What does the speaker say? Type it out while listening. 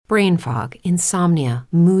brain fog, insomnia,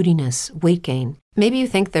 moodiness, weight gain. Maybe you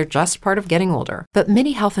think they're just part of getting older, but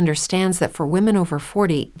MIDI Health understands that for women over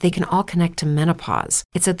 40, they can all connect to menopause.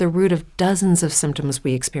 It's at the root of dozens of symptoms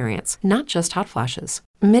we experience, not just hot flashes.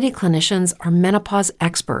 MIDI clinicians are menopause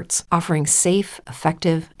experts, offering safe,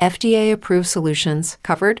 effective, FDA-approved solutions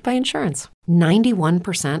covered by insurance.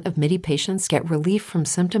 91% of MIDI patients get relief from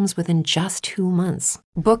symptoms within just 2 months.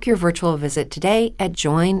 Book your virtual visit today at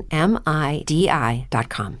joinmidi.com.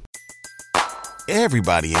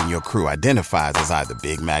 Everybody in your crew identifies as either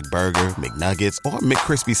Big Mac Burger, McNuggets, or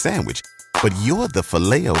McCrispy Sandwich. But you're the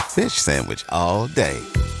Filet-O-Fish Sandwich all day.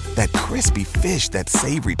 That crispy fish, that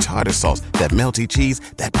savory tartar sauce, that melty cheese,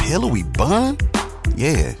 that pillowy bun.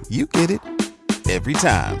 Yeah, you get it. Every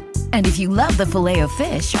time. And if you love the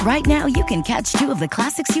Filet-O-Fish, right now you can catch 2 of the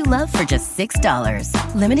classics you love for just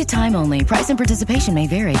 $6. Limited time only. Price and participation may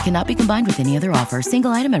vary. Cannot be combined with any other offer.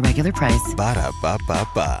 Single item at regular price.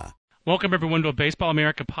 Ba-da-ba-ba-ba. Welcome, everyone, to a Baseball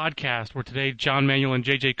America podcast, where today John Manuel and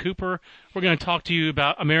J.J. Cooper, we're going to talk to you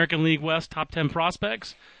about American League West top 10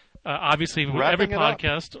 prospects. Obviously, with every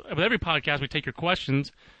podcast, we take your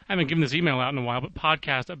questions. I haven't given this email out in a while, but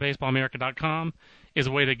podcast@baseballamerica.com is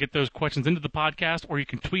a way to get those questions into the podcast, or you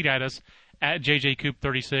can tweet at us at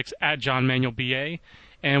JJCoop36, at JohnManuelBA,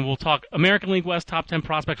 and we'll talk American League West top 10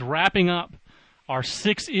 prospects, wrapping up our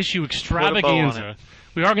 6-issue extravaganza.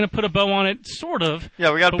 We are going to put a bow on it, sort of.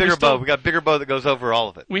 Yeah, we got a bigger bow. We got a bigger bow that goes over all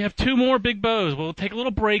of it. We have 2 more big bows. We'll take a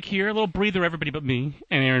little break here, a little breather, everybody but me,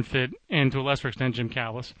 and Aaron Fitt, and to a lesser extent, Jim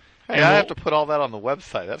Callis. Hey, I have to put all that on the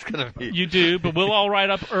website. That's going to be... You do, but we'll all write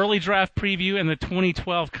up early draft preview and the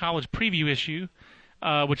 2012 college preview issue,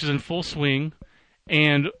 which is in full swing.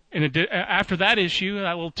 And after that issue,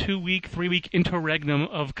 that little 2-week, 3-week interregnum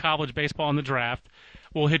of college baseball and the draft,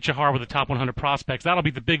 we'll hit you hard with the top 100 prospects. That'll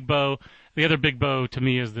be the big bow. The other big bow to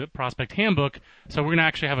me is the Prospect Handbook. So we're going to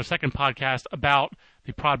actually have a second podcast about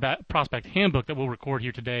the Prospect Handbook that we'll record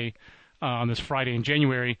here today on this Friday in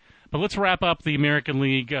January. But let's wrap up the American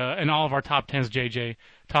League and all of our top 10s, JJ,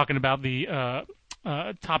 talking about the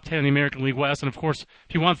top 10 in the American League West. And, of course,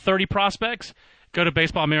 if you want 30 prospects, go to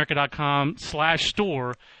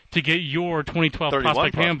baseballamerica.com/store to get your 2012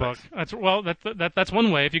 Prospect Handbook. That's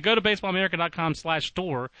one way. If you go to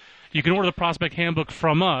baseballamerica.com/store, you can order the Prospect Handbook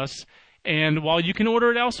from us. And while you can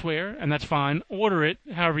order it elsewhere, and that's fine, order it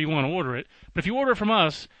however you want to order it. But if you order it from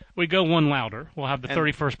us, we go one louder. We'll have the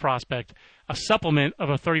 31st prospect, a supplement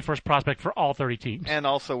of a 31st prospect for all 30 teams. And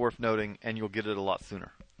also worth noting, and you'll get it a lot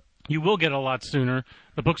sooner. You will get it a lot sooner.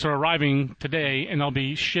 The books are arriving today, and they'll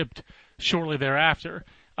be shipped shortly thereafter.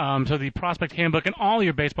 So the Prospect Handbook and all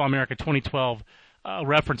your Baseball America 2012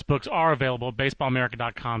 reference books are available at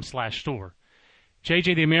baseballamerica.com/store.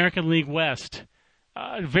 JJ, the American League West,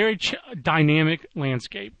 very dynamic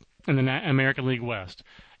landscape in the American League West.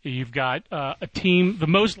 You've got a team, the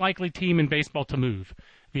most likely team in baseball to move,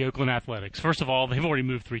 the Oakland Athletics. First of all, they've already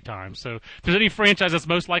moved 3 times. So if there's any franchise that's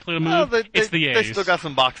most likely to move, it's the A's. They still got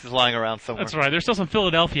some boxes lying around somewhere. That's right. There's still some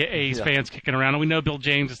Philadelphia A's fans kicking around, and we know Bill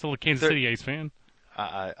James is still a Kansas City A's fan.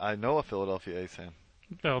 I know a Philadelphia A's fan.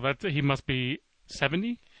 Oh, he must be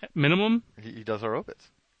 70 minimum? He does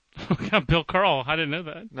aerobics. Bill Carl. I didn't know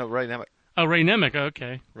that. No, Ray Nemec. Oh, Ray Nemec.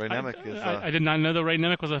 Okay. Ray Nemec is... I did not know that Ray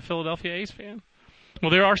Nemec was a Philadelphia A's fan. Well,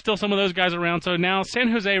 there are still some of those guys around. So now San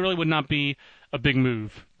Jose really would not be a big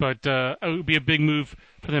move, but it would be a big move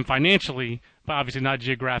for them financially, but obviously not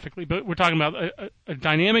geographically. But we're talking about a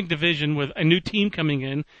dynamic division with a new team coming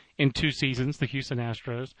in 2 seasons, the Houston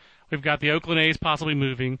Astros. We've got the Oakland A's possibly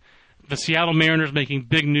moving, the Seattle Mariners making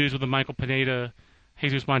big news with the Michael Pineda,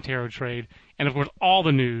 Jesus Montero trade, and, of course, all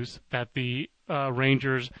the news that the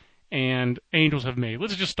Rangers and Angels have made.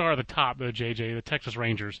 Let's just start at the top, though, JJ, the Texas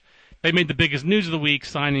Rangers. They made the biggest news of the week,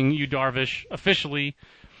 signing Yu Darvish officially.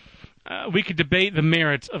 We could debate the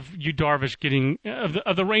merits of Yu Darvish getting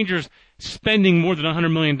of the Rangers spending more than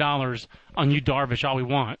 $100 million on Yu Darvish all we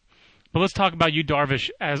want. But let's talk about Yu Darvish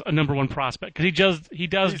as a number 1 prospect, because he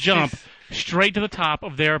does jump straight to the top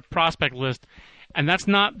of their prospect list, and that's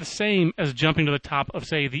not the same as jumping to the top of,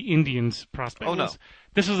 say, the Indians' prospect list. No.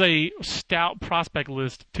 This is a stout prospect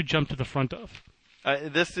list to jump to the front of.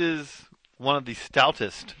 This is one of the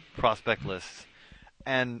stoutest prospect lists,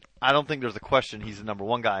 and I don't think there's a question he's the number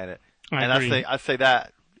 1 guy in it. I say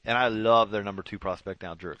that, and I love their number 2 prospect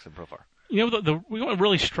now, Jurickson Profar. You know, what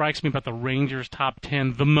really strikes me about the Rangers' top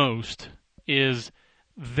 10 the most is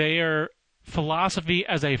their philosophy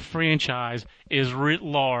as a franchise is writ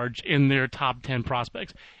large in their top 10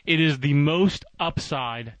 prospects. It is the most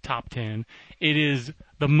upside top 10. It is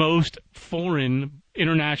the most foreign,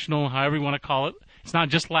 international, however you want to call it. It's not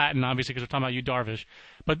just Latin, obviously, because we're talking about Yu Darvish,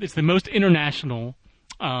 but it's the most international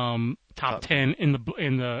top 10 in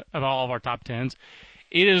the of all of our top 10s.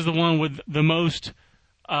 It is the one with the most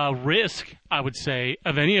risk, I would say,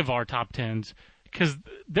 of any of our top 10s, because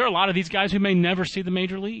there are a lot of these guys who may never see the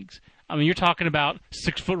major leagues. I mean, you're talking about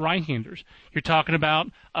 6-foot right-handers. You're talking about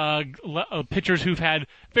pitchers who've had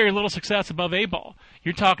very little success above A-ball.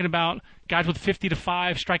 You're talking about guys with 50-5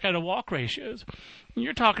 strikeout to walk ratios.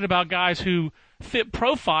 You're talking about guys who fit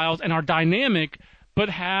profiles and are dynamic, but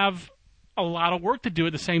have a lot of work to do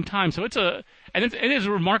at the same time. So it is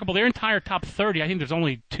remarkable. Their entire top 30, I think there's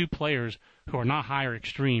only 2 players who are not high or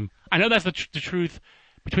extreme. I know that's the truth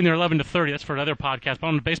between their 11 to 30. That's for another podcast. But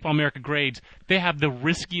on the Baseball America grades, they have the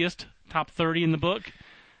riskiest top 30 in the book.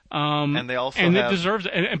 And they also it deserves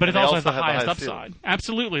it, but it also has the highest upside.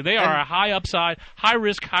 Absolutely. They are a high upside, high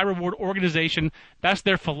risk, high reward organization. That's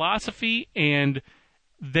their philosophy, and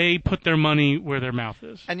they put their money where their mouth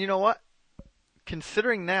is. And you know what?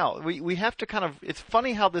 Considering now, we have to kind of, it's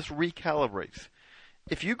funny how this recalibrates.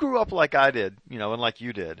 If you grew up like I did, and like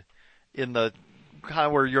you did, in the kind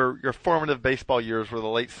of where your formative baseball years were the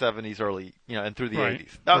late 70s, early, and through the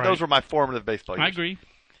 80s. Those were my formative baseball years. I agree.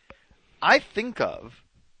 I think of,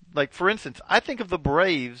 like, for instance, I think of the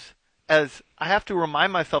Braves as, I have to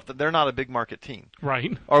remind myself that they're not a big market team.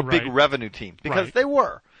 Right. Or a big revenue team. Because they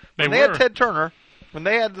were. When they had Ted Turner, when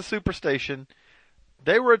they had the Superstation,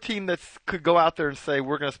 they were a team that could go out there and say,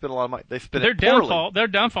 we're going to spend a lot of money. They spent it poorly. Their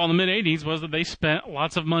downfall in the mid-'80s was that they spent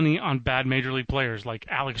lots of money on bad major league players like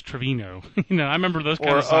Alex Trevino. I remember those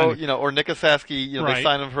kind of signings. Or Nick Osaski, they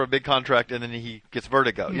signed him for a big contract and then he gets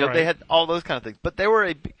vertigo. They had all those kind of things. But they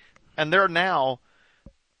were and they're now,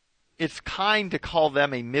 it's kind to call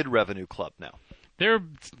them a mid-revenue club now. They're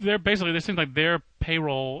basically, it seems like their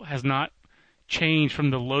payroll has not changed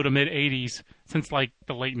from the low to mid-'80s since like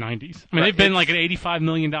the late 90s. I mean, they've been like an $85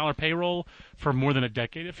 million payroll for more than a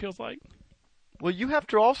decade, it feels like. Well, you have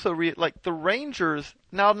to also like the Rangers.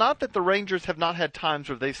 Now, not that the Rangers have not had times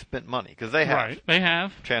where they've spent money, because they have. Right, they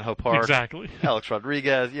have. Chan Ho Park. Exactly. Alex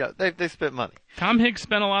Rodriguez. Yeah, they spent money. Tom Hicks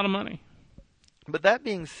spent a lot of money. But that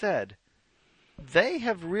being said, they've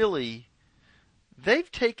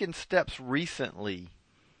taken steps recently.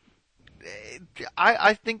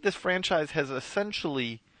 I think this franchise has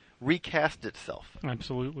essentially recast itself.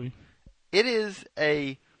 Absolutely. It is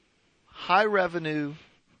a high revenue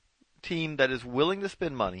team that is willing to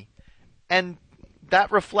spend money, and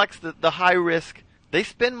that reflects the high risk. They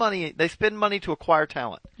spend money to acquire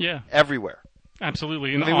talent. Yeah. Everywhere.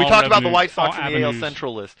 Absolutely. We talked about the White Sox in the AL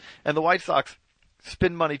Central list, and the White Sox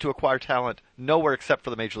spend money to acquire talent nowhere except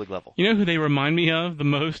for the major league level. You know who they remind me of the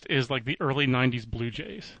most is like the early 90s Blue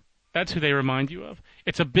Jays. That's who they remind you of.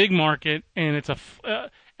 It's a big market, and it's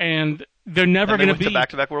and they're never going to be to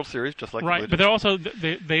back-to-back World Series, just like the Blue Jays. But they're also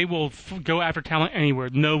they will go after talent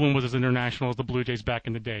anywhere. No one was as international as the Blue Jays back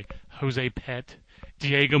in the day. Jose Pett,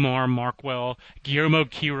 Diego Markwell, Guillermo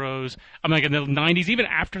Quiros. I mean, like in the 90s, even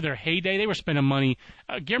after their heyday, they were spending money.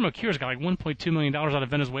 Guillermo Quiros got like $1.2 million out of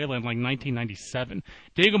Venezuela in like 1997.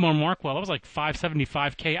 Diego Markwell, that was like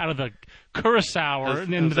 $575K out of the Curacao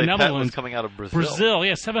in the Netherlands. Pett was coming out of Brazil.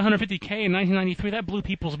 Yeah, $750K in 1993. That blew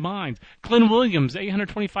people's minds. Glenn Williams,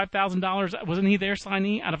 $825,000. Wasn't he their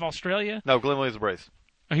signee out of Australia? No, Glenn Williams was the Braves.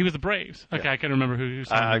 Oh, he was the Braves. Okay, yeah. I can't remember who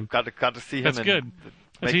signed him. I got to see him. That's good.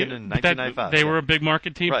 In 1995. They were a big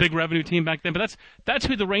market team, big revenue team back then. But that's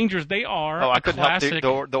who the Rangers, they are. I couldn't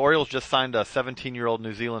help the Orioles just signed a 17-year-old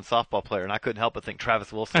New Zealand softball player, and I couldn't help but think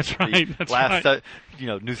Travis Wilson. That's right. Last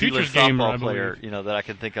New Zealand softball player that I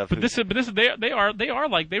can think of. But they are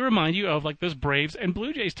like, they remind you of like those Braves and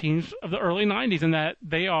Blue Jays teams of the early 90s, in that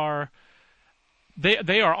they are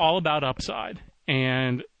all about upside,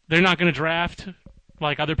 and they're not going to draft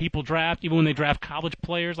like other people draft, even when they draft college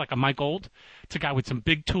players like a Mike Olt. It's a guy with some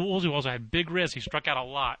big tools who also had big risks. He struck out a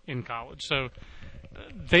lot in college. So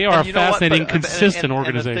they are a fascinating, consistent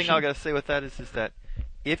organization. And the thing I've got to say with that is that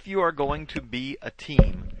if you are going to be a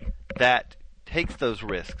team that takes those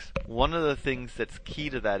risks, one of the things that's key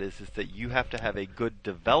to that is that you have to have a good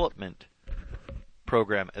development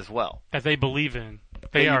program as well. That they believe in.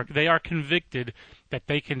 They are convicted that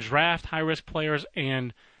they can draft high-risk players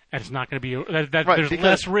and it's not going to be there's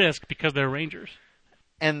less risk because they're Rangers.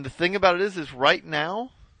 And the thing about it is right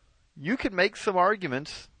now, you could make some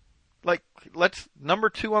arguments. Like, number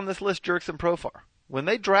 2 on this list, Jurickson Profar. When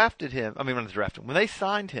they when they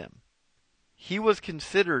signed him, he was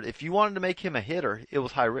considered, if you wanted to make him a hitter, it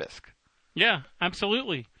was high risk. Yeah,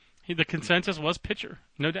 absolutely. The consensus was pitcher,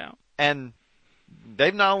 no doubt. And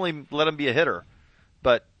they've not only let him be a hitter,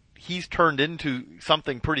 but he's turned into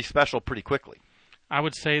something pretty special pretty quickly. I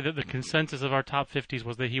would say that the consensus of our top 50s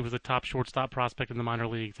was that he was the top shortstop prospect in the minor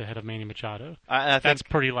leagues ahead of Manny Machado. That's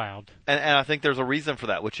pretty loud. And I think there's a reason for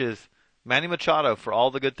that, which is Manny Machado, for all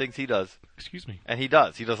the good things he does. Excuse me. And he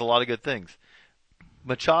does a lot of good things.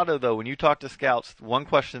 Machado, though, when you talk to scouts, one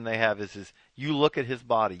question they have is you look at his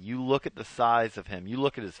body, you look at the size of him, you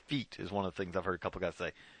look at his feet, is one of the things I've heard a couple guys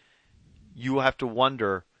say. You have to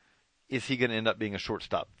wonder, is he going to end up being a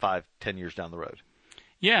shortstop 5-10 years down the road?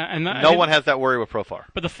 Yeah, and no one has that worry with Profar.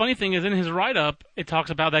 But the funny thing is, in his write-up, it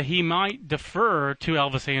talks about that he might defer to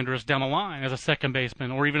Elvis Andrus down the line as a second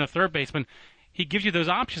baseman or even a third baseman. He gives you those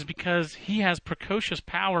options because he has precocious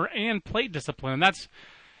power and plate discipline, and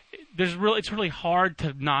it's really hard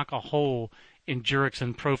to knock a hole in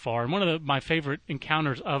Jurickson Profar. And one of my favorite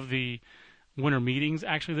encounters of the winter meetings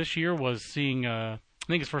actually this year was seeing, I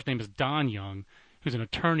think his first name is Don Young, who's an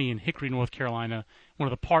attorney in Hickory, North Carolina, one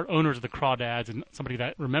of the part owners of the Crawdads, and somebody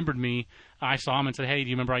that remembered me. I saw him and said, hey, do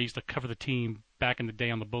you remember I used to cover the team back in the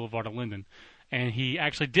day on the Boulevard of Linden? And he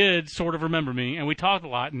actually did sort of remember me, and we talked a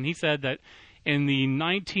lot, and he said that in the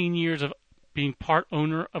 19 years of being part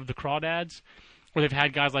owner of the Crawdads, where they've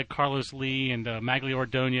had guys like Carlos Lee and Magli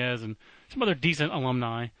Ordonez and some other decent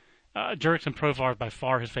alumni, Jurickson Profar is by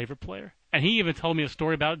far his favorite player. And he even told me a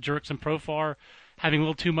story about Jurickson Profar having a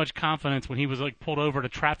little too much confidence when he was pulled over at a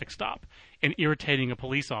traffic stop and irritating a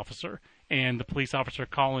police officer, and the police officer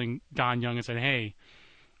calling Don Young and saying, hey,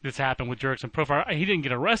 this happened with Jurickson Profar. He didn't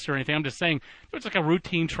get arrested or anything. I'm just saying it was like a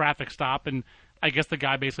routine traffic stop, and I guess the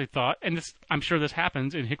guy basically thought, and I'm sure this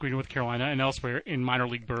happens in Hickory, North Carolina and elsewhere in minor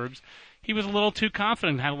league burbs, he was a little too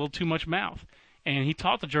confident and had a little too much mouth. And he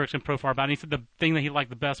talked to Jurickson Profar about it. He said the thing that he liked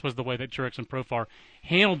the best was the way that Jurickson Profar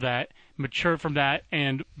handled that, matured from that,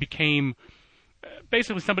 and became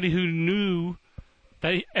basically somebody who knew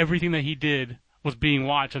that everything that he did was being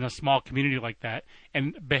watched in a small community like that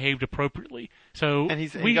and behaved appropriately. So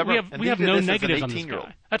we have no negatives on this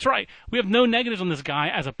guy. That's right. We have no negatives on this guy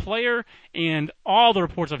as a player, and all the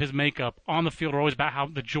reports of his makeup on the field are always about how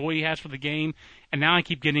the joy he has for the game. And now I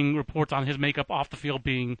keep getting reports on his makeup off the field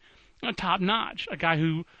being top-notch, a guy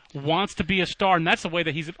who wants to be a star, and that's the way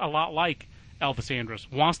that he's a lot like Elvis Andrus,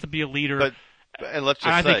 wants to be a leader. And let's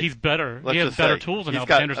just I think he's better. He has better tools than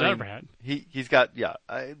Elvis Andrus ever had. He's got,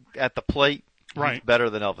 at the plate, he's better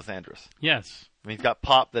than Elvis Andrus. Yes. I mean, he's got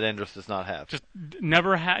pop that Andrus does not have. Just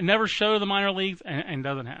never show the minor leagues and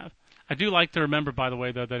doesn't have. I do like to remember, by the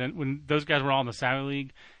way, though, that when those guys were all in the Sally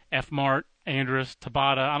League, F. Mart, Andrus,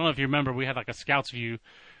 Tabata, I don't know if you remember, we had like a scout's view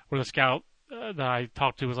where the scout that I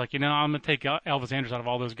talked to was like, I'm going to take Elvis Andrus out of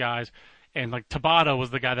all those guys. And like Tabata was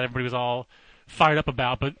the guy that everybody was all fired up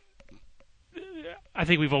about, but I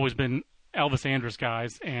think we've always been Elvis Andrus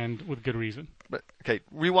guys, and with good reason. But okay,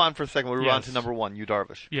 rewind for a second. We'll rewind to number one, Yu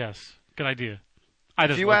Darvish. Yes, good idea. I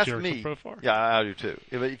just if you ask me, yeah, I do too.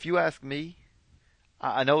 If you ask me,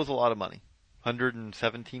 I know it was a lot of money,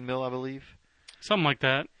 $117 million, I believe, something like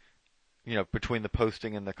that. Between the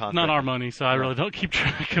posting and the contract. Not our money, so I really don't keep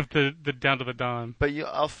track of the down to the dime. But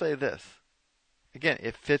I'll say this again: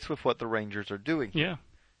 it fits with what the Rangers are doing. Yeah.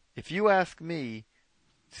 If you ask me,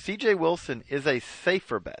 C.J. Wilson is a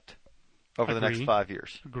safer bet over the next 5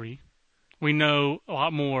 years. Agree. We know a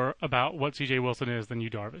lot more about what C.J. Wilson is than Yu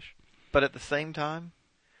Darvish. But at the same time,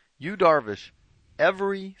 Yu Darvish,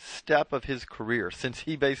 every step of his career since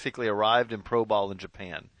he basically arrived in pro ball in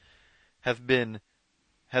Japan, has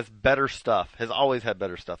better stuff, has always had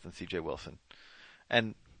better stuff than C.J. Wilson.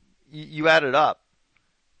 And you add it up,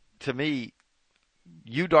 to me,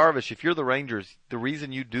 Yu Darvish, if you're the Rangers, the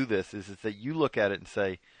reason you do this is that you look at it and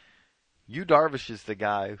say, Yu Darvish is the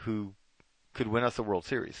guy who could win us a World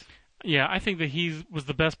Series. Yeah, I think that he was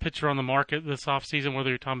the best pitcher on the market this offseason, whether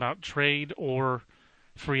you're talking about trade or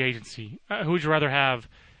free agency. Who would you rather have,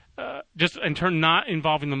 just in turn not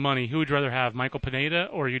involving the money, who would you rather have, Michael Pineda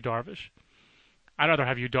or Yu Darvish? I'd rather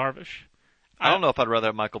have Yu Darvish. I don't know if I'd rather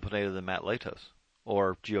have Michael Pineda than Matt Latos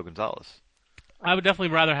or Gio Gonzalez. I would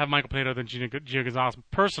definitely rather have Michael Pineda than Gio Gonzalez.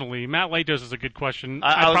 Personally, Matt Latos is a good question.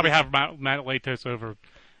 I'd probably have Matt Latos over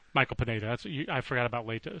Michael Pineda. I forgot about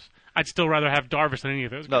Latos. I'd still rather have Darvish than any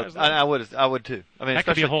of those guys. No, I would too. I mean, that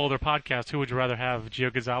could be a whole other podcast. Who would you rather have,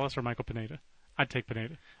 Gio Gonzalez or Michael Pineda? I'd take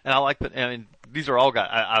Pineda. And these are all guys.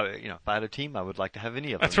 If I had a team, I would like to have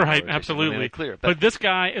any of them. That's right, absolutely. Clear. But this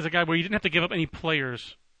guy is a guy where you didn't have to give up any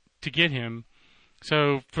players to get him.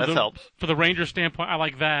 So that helps. For the Rangers standpoint, I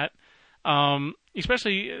like that.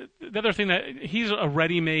 Especially the other thing that he's a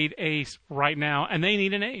ready-made ace right now, and they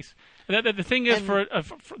need an ace. The thing is, for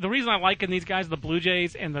the reason I like these guys, the Blue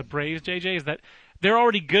Jays and the Braves, JJ, is that they're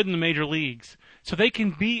already good in the major leagues. So they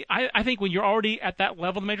can be, I think when you're already at that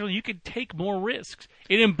level in the major league, you can take more risks.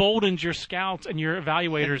 It emboldens your scouts and your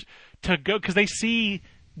evaluators to go, because they see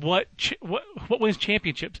what wins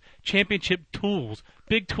championships, championship tools,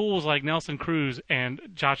 big tools like Nelson Cruz and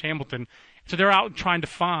Josh Hamilton. So they're out trying to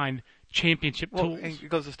find championship tools. And it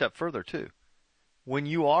goes a step further, too. When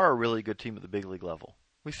you are a really good team at the big league level,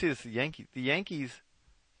 we see this at the Yankees. The Yankees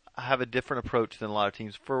have a different approach than a lot of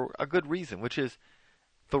teams for a good reason, which is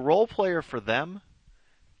the role player for them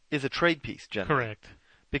is a trade piece, generally. Correct.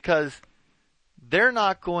 Because they're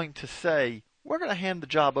not going to say, we're going to hand the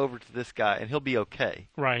job over to this guy and he'll be okay.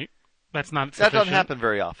 Right. That's not sufficient. That doesn't happen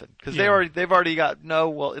very often. Because they've already got,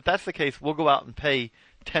 if that's the case, we'll go out and pay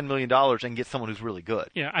 $10 million and get someone who's really good.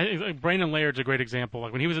 Yeah, Brandon Laird's a great example.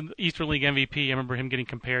 Like when he was in the Eastern League MVP, I remember him getting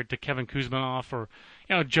compared to Kevin Kuzmanoff or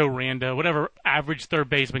Joe Randa, whatever average third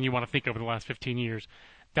baseman you want to think of in the last 15 years.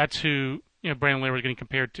 That's who Brandon Laird was getting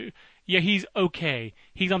compared to. Yeah, he's okay.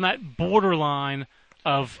 He's on that borderline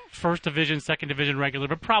of first division, second division regular,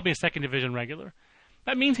 but probably a second division regular.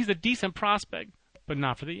 That means he's a decent prospect, but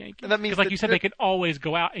not for the Yankees. Because like you said, they could always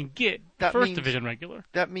go out and get first division regular.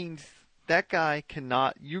 That means that guy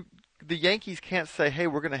cannot. The Yankees can't say, "Hey,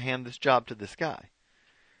 we're going to hand this job to this guy."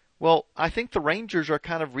 Well, I think the Rangers are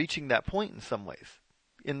kind of reaching that point in some ways.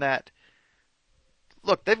 In that,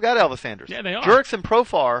 look, they've got Elvis Andrus. Yeah, they are. Jurickson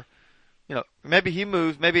Profar, maybe he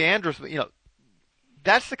moves, maybe Andrus.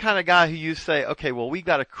 That's the kind of guy who you say, "Okay, well, we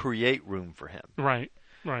got to create room for him." Right.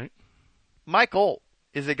 Mike Olt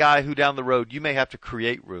is a guy who down the road you may have to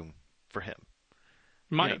create room for him.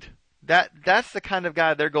 Might. That's the kind of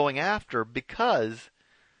guy they're going after because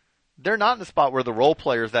they're not in a spot where the role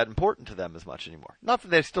player is that important to them as much anymore. Not that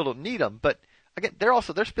they still don't need them, but again,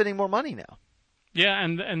 they're spending more money now. Yeah,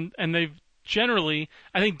 and they've generally,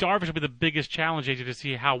 I think Darvish will be the biggest challenge agent to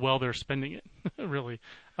see how well they're spending it. Really.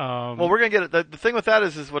 Well, we're gonna get it. The thing with that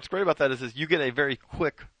is what's great about that is you get a very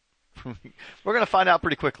quick. We're gonna find out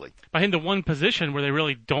pretty quickly. I think the one position where they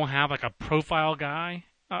really don't have like a profile guy.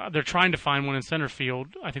 They're trying to find one in center field.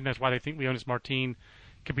 I think that's why they think Leonys Martin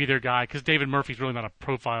could be their guy, because David Murphy's really not a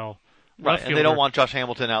profile right, left and they don't want Josh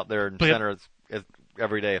Hamilton out there in center as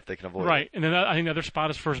every day if they can avoid it. Right, and then I think the other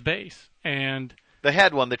spot is first base. And they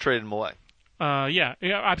had one, they traded him away. Yeah,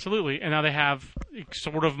 absolutely. And now they have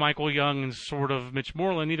sort of Michael Young and sort of Mitch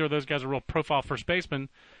Moreland. Neither of those guys are real profile first basemen.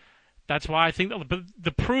 That's why I think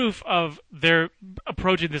the proof of their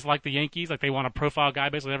approaching this like the Yankees, like they want a profile guy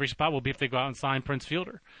basically every spot, will be if they go out and sign Prince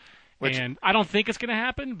Fielder. And I don't think it's going to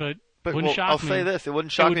happen, but wouldn't shock me. I'll say this. It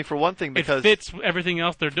wouldn't shock me for one thing because it fits everything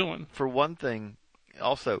else they're doing. For one thing,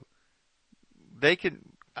 also, they can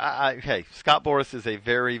hey, Scott Boras is a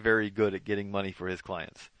very, very good at getting money for his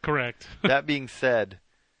clients. Correct. That being said,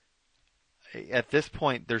 at this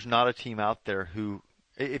point, there's not a team out there who,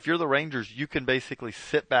 if you're the Rangers, you can basically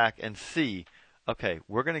sit back and see, okay,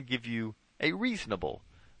 we're going to give you a reasonable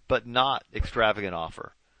but not extravagant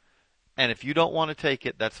offer. And if you don't want to take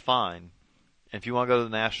it, that's fine. And if you want to go to the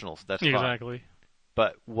Nationals, that's fine. Exactly.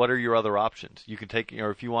 But what are your other options? You can take,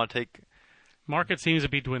 or if you want to take. Market seems to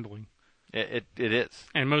be dwindling. It is.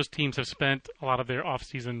 And most teams have spent a lot of their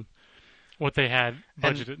offseason what they had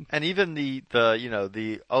budgeted. And even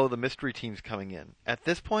the mystery teams coming in. At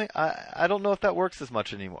this point, I don't know if that works as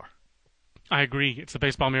much anymore. I agree. It's the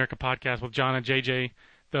Baseball America podcast with John and JJ.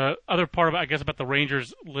 The other part of it, I guess, about the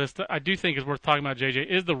Rangers list that I do think is worth talking about, JJ,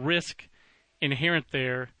 is the risk inherent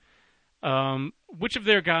there. Which of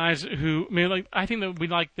their guys who, I think that we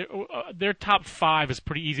like their top five is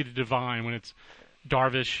pretty easy to divine when it's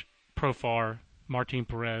Darvish, Profar, Martin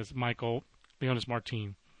Perez, Michael, Leonys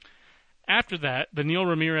Martin. After that, the Neil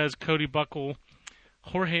Ramirez, Cody Buckle,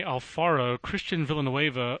 Jorge Alfaro, Christian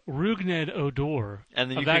Villanueva, Rougned Odor. And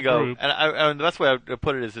then you can go, group. And the best way I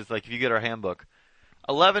put it is like if you get our handbook,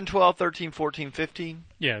 11, 12, 13, 14, 15.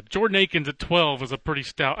 Yeah, Jordan Akins at 12 is a pretty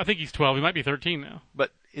stout. I think he's 12. He might be 13 now.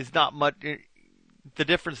 But it's not much. The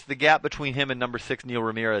difference, the gap between him and number 6, Neil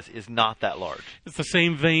Ramirez, is not that large. It's the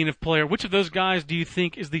same vein of player. Which of those guys do you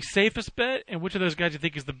think is the safest bet, and which of those guys do you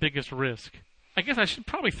think is the biggest risk? I guess I should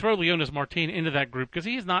probably throw Leonys Martin into that group because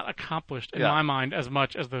he has not accomplished, in my mind, as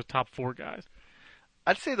much as those top 4 guys.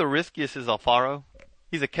 I'd say the riskiest is Alfaro.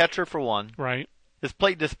 He's a catcher for one. Right. His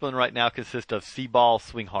plate discipline right now consists of see ball,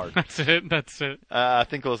 swing hard. That's it. I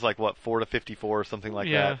think it was 4 to 54 or something like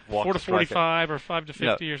that. Yeah, 4 to 45 or 5 to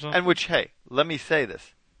 50 or something. And which, hey, let me say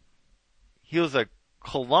this. He was a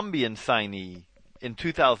Colombian signee in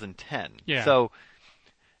 2010. Yeah. So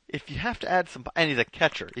if you have to add some, and he's a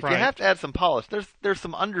catcher, if Right. you have to add some polish, there's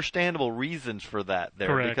some understandable reasons for that there.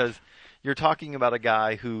 Correct. Because you're talking about a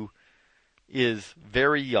guy who is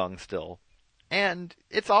very young still, and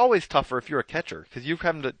it's always tougher if you're a catcher because you've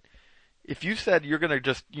come to. If you said you're going to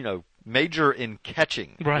just major in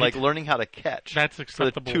catching, Right. like learning how to catch, That's for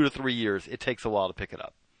acceptable. 2 to 3 years, it takes a while to pick it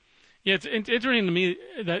up. Yeah, it's interesting to me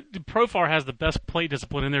that Profar has the best plate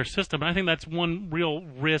discipline in their system, and I think that's one real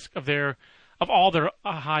risk of all their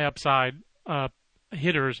high upside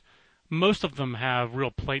hitters. Most of them have real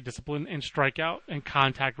plate discipline and strikeout and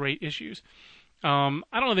contact rate issues. I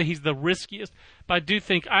don't know that he's the riskiest, but I do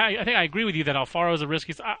think I agree with you that Alfaro is the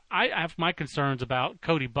riskiest. I have my concerns about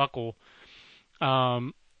Cody Buckle.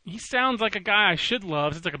 He sounds like a guy I should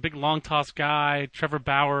love. He's like a big long toss guy, Trevor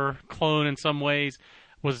Bauer clone in some ways.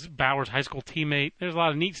 Was Bauer's high school teammate. There's a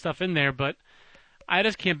lot of neat stuff in there, but I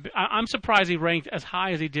just can't. I'm surprised he ranked as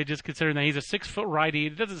high as he did, just considering that he's a 6-foot righty.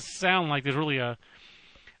 It doesn't sound like there's really a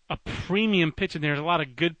premium pitch in there. There's a lot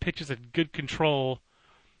of good pitches and good control.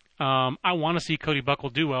 I want to see Cody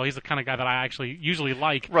Buckle do well. He's the kind of guy that I actually usually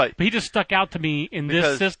like. Right. But he just stuck out to me in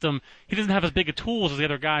this system. He doesn't have as big of tools as the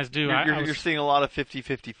other guys do. You're seeing a lot of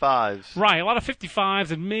 50-55s. Right, a lot of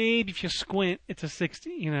 55s, and maybe if you squint, it's a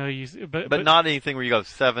 60. But not anything where you go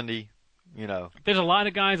 70. There's a lot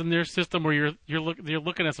of guys in their system where you're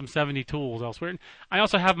looking at some 70 tools elsewhere. And I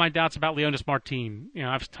also have my doubts about Leonys Martin.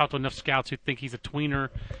 I've talked to enough scouts who think he's a tweener,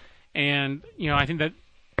 and I think that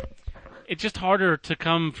it's just harder to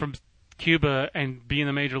come from Cuba and be in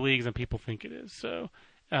the major leagues than people think it is. So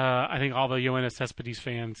I think all the Yoenis Cespedes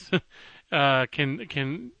fans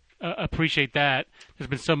can appreciate that. There's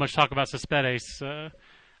been so much talk about Cespedes.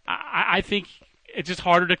 I think it's just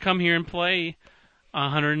harder to come here and play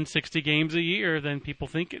 160 games a year than people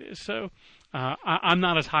think it is. So I'm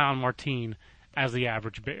not as high on Martin as the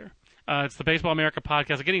average bear. It's the Baseball America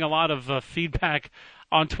podcast. I'm getting a lot of feedback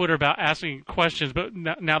on Twitter about asking questions, but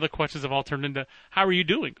now the questions have all turned into, how are you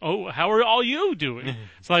doing? Oh, how are all you doing?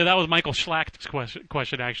 So that was Michael Schlacht's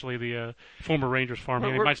question actually, the former Rangers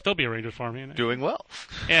farmhand. He might still be a Rangers farmhand. Doing well.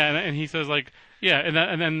 Yeah, and he says, and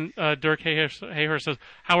then Dirk Hayhurst says,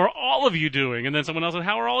 how are all of you doing? And then someone else says,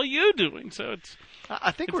 how are all you doing? So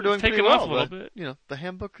I think we're doing pretty well. Off a little bit. The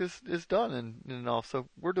handbook is done and all, so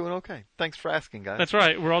we're doing okay. Thanks for asking, guys. That's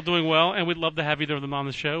right. We're all doing well, and we'd love to have either of them on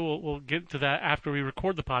the show. We'll get to that after we record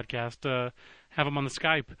the podcast. Have them on the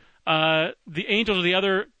Skype. The Angels are the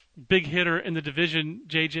other big hitter in the division.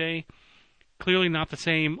 JJ, clearly not the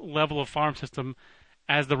same level of farm system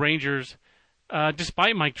as the Rangers.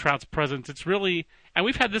 Despite Mike Trout's presence, it's really, and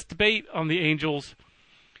we've had this debate on the Angels.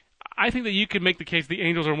 I think that you could make the case the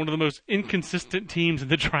Angels are one of the most inconsistent teams in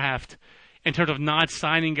the draft in terms of not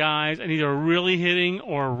signing guys and either really hitting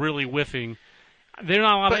or really whiffing. There's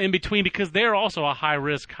not a lot of in between because they're also a high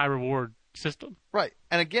risk, high reward system. Right.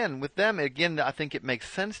 And again, with them, I think it makes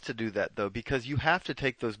sense to do that though, because you have to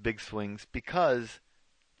take those big swings because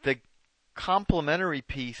the complementary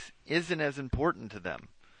piece isn't as important to them.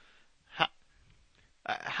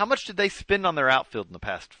 How much did they spend on their outfield in the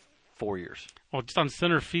past 4 years? Well, just on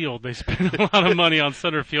center field, they spend a lot of money on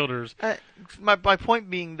center fielders. My point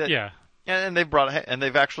being that, yeah, and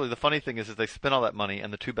they've actually, the funny thing is they spent all that money,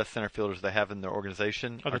 and the two best center fielders they have in their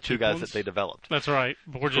organization are two guys that they developed. That's right,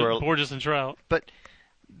 Borges and Trout. But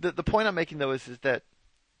the point I'm making though is that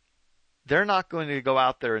they're not going to go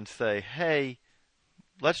out there and say, hey,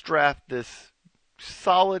 let's draft this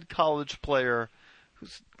solid college player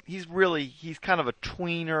he's kind of a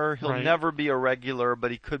tweener. He'll never be a regular,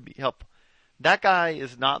 but he could help. That guy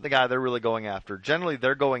is not the guy they're really going after. Generally,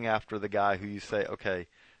 they're going after the guy who you say, okay,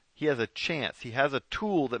 he has a chance. He has a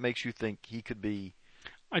tool that makes you think he could be.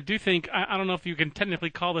 I do think, I don't know if you can technically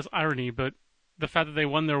call this irony, but the fact that they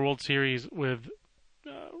won their World Series with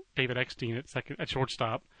David Eckstein at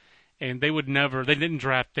shortstop, and they didn't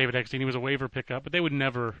draft David Eckstein. He was a waiver pickup, but they would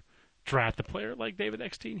never draft a player like David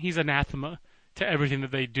Eckstein. He's anathema to everything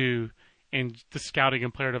that they do in the scouting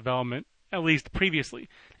and player development, at least previously.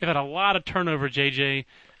 They've had a lot of turnover, JJ.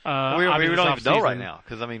 We don't even know right now,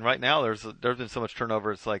 because right now there's been so much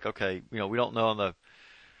turnover. It's like, okay, we don't know on the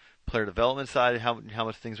player development side how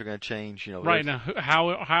much things are going to change. Right now,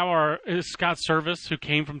 how is Scott Service, who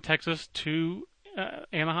came from Texas to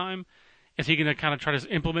Anaheim, is he going to kind of try to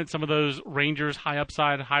implement some of those Rangers high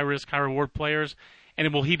upside, high risk, high reward players?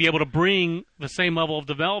 And will he be able to bring the same level of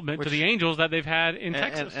development to the Angels that they've had in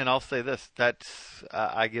Texas? And I'll say this: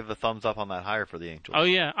 I give a thumbs up on that hire for the Angels. Oh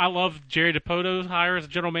yeah, I love Jerry DiPoto's hire as a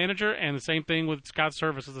general manager, and the same thing with Scott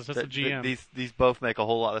Service as assistant GM. These both make a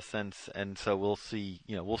whole lot of sense, and so we'll see.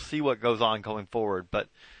 We'll see what goes on going forward. But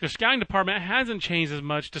the scouting department hasn't changed as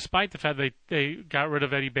much, despite the fact they got rid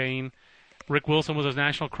of Eddie Bain. Rick Wilson was his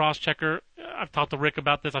national cross-checker. I've talked to Rick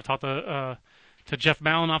about this. I've talked to Jeff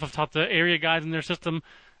Malinoff. I've talked to area guys in their system.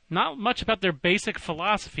 Not much about their basic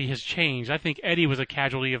philosophy has changed. I think Eddie was a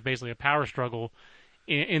casualty of basically a power struggle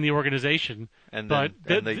in the organization. He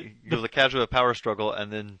was a casualty of a power struggle,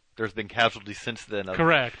 and then there's been casualties since then of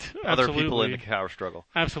correct. Other Absolutely. people in the power struggle.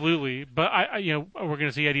 Absolutely. But we're going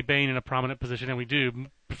to see Eddie Bain in a prominent position, and we do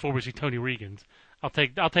before we see Tony Regan's. I'll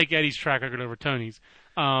take Eddie's track record over Tony's.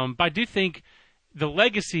 But I do think the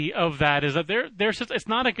legacy of that is that it's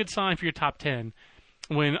not a good sign for your top 10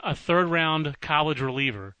 when a third-round college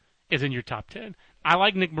reliever is in your top 10. I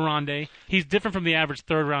like Nick Mirande. He's different from the average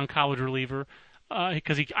third-round college reliever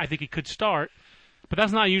because I think he could start. But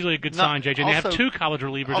that's not usually a good sign, JJ. They have two college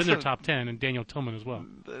relievers in their top 10, and Daniel Tillman as well.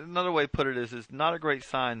 Another way to put it is not a great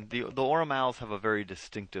sign. The Orem Owls have a very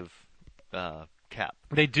distinctive cap.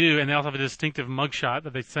 They do, and they also have a distinctive mugshot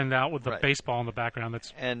that they send out with the baseball in the background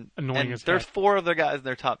that's annoying as heck. There's four other guys in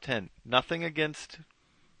their top 10. Nothing against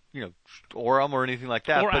Orem or anything like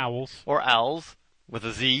that. Owls. Or Owls with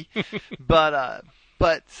a Z. but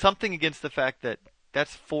something against the fact that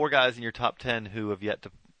that's four guys in your top 10 who have yet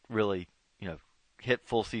to really hit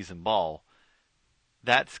full season ball.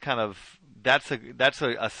 That's a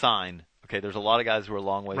sign. Okay, there's a lot of guys who are a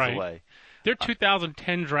long ways away. Their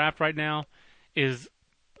 2010 draft right now is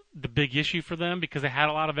the big issue for them because they had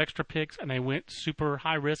a lot of extra picks and they went super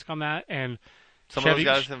high risk on that. And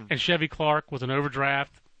Chevy Clark was an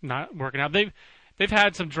overdraft, not working out. They've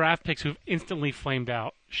had some draft picks who've instantly flamed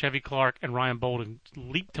out. Chevy Clark and Ryan Bolden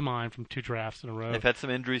leaped to mind from 2 drafts in a row. They've had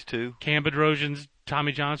some injuries too. Cam Bedrosian's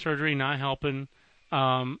Tommy John surgery not helping.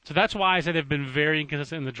 So that's why I said they've been very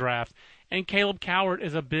inconsistent in the draft. And Caleb Cowart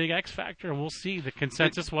is a big X factor, and we'll see. The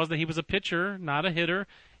consensus was that he was a pitcher, not a hitter.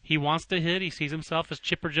 He wants to hit. He sees himself as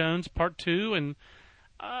Chipper Jones Part 2, and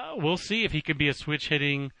we'll see if he could be a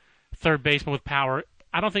switch-hitting third baseman with power.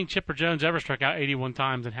 I don't think Chipper Jones ever struck out 81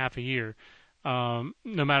 times in half a year, no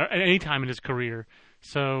matter at any time in his career.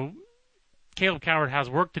 So Caleb Cowart has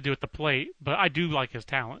work to do at the plate, but I do like his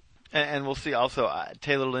talent. And we'll see. Also,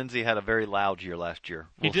 Taylor Lindsay had a very loud year last year.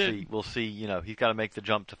 We'll see. We'll see. He's got to make the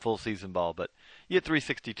jump to full season ball, but you hit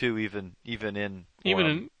 362 even in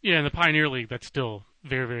the Pioneer League. That's still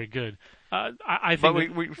very, very good. I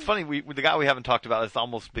think. But funny. The guy we haven't talked about is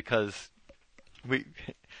almost because we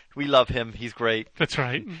love him. He's great. That's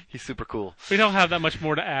right. He's super cool. We don't have that much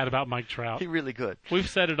more to add about Mike Trout. He's really good. We've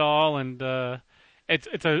said it all, and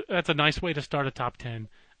that's a nice way to start a top 10.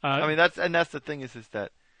 That's the thing is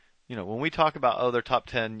that. When we talk about their top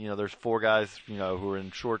 10, there's 4 guys, who are in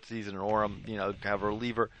short season and Orem, have a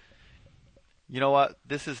reliever. You know what?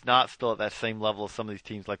 This is not still at that same level as some of these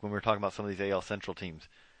teams. Like when we were talking about some of these AL Central teams.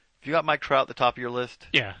 If you got Mike Trout at the top of your list,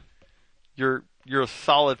 you're a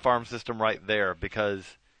solid farm system right there because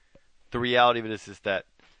the reality of it is that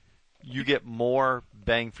you get more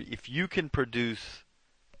bang for if you can produce.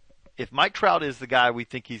 If Mike Trout is the guy we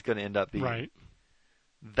think he's going to end up being. Right.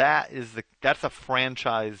 That's a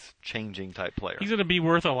franchise-changing type player. He's going to be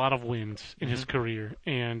worth a lot of wins in his career.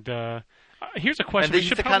 And here's a question. And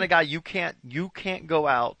he's the kind of guy you can't go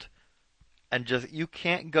out and you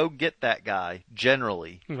can't go get that guy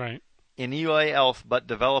generally. Right. Anyway else but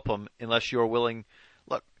develop him unless you're willing.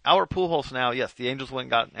 Look, Albert Pujols now. Yes, the Angels went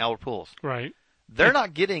and got Albert Pujols. Right. They're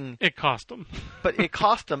not getting. It cost them. But it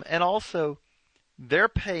cost them, and also they're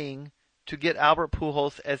paying to get Albert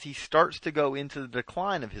Pujols as he starts to go into the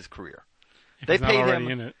decline of his career. They paid him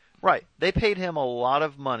in it. Right. They paid him a lot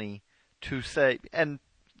of money to say, and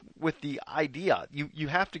with the idea, you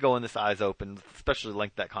have to go in this eyes open, especially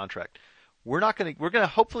length that contract. We're going to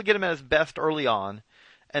hopefully get him at his best early on,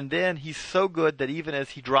 and then he's so good that even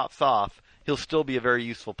as he drops off, he'll still be a very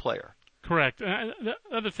useful player. Correct. The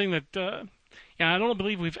other thing that, I don't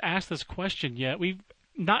believe we've asked this question yet. We've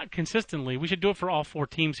not consistently. We should do it for all 4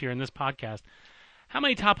 teams here in this podcast. How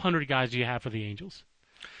many top 100 guys do you have for the Angels?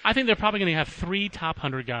 I think they're probably going to have 3 top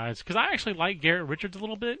 100 guys because I actually like Garrett Richards a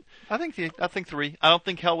little bit. I think 3. I don't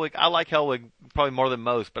think Hellwig. I like Hellwig probably more than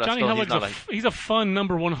most, but Johnny Hellwig's he's a fun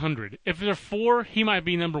number 100. If there are 4, he might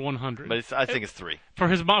be number 100. But I think it's 3.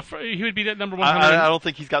 He would be that number 100. I don't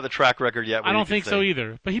think he's got the track record yet. I don't think so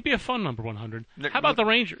either. But he'd be a fun number 100. How about the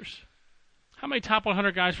Rangers? How many top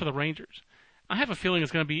 100 guys for the Rangers? I have a feeling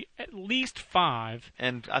it's going to be at least 5.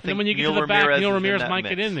 And I think then when you get Neil to the back, Ramirez Neil Ramirez might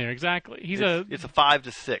mix. get in there. Exactly. It's a 5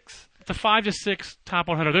 to 6. It's a 5 to 6 top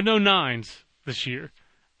 100. There are no 9s this year.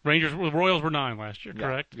 Royals were 9 last year,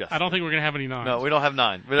 correct? Yes. I don't think we're going to have any 9s. No, we don't have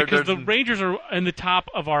 9. Because the Rangers are in the top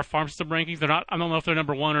of our farm system rankings. They're not. I don't know if they're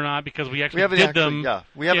number 1 or not because we haven't them. Yeah,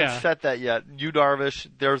 we haven't set that yet. Yu Darvish,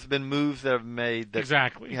 there's been moves that have made that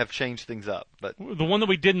have changed things up. But the one that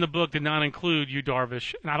we did in the book did not include Yu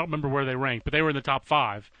Darvish, and I don't remember where they ranked, but they were in the top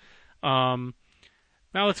 5. Now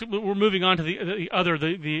we're moving on to the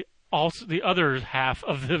other half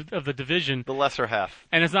of the division, the lesser half,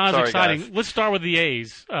 and it's not as exciting. Guys. Let's start with the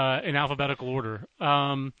A's in alphabetical order.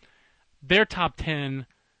 Their top 10,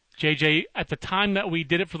 JJ, at the time that we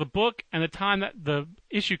did it for the book and the time that the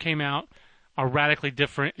issue came out, are radically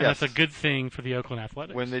different, and that's a good thing for the Oakland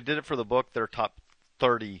Athletics. When they did it for the book, their top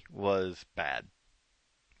 30 was bad.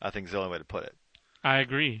 I think is the only way to put it. I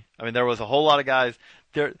agree. I mean, there was a whole lot of guys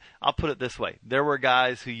there. I'll put it this way: there were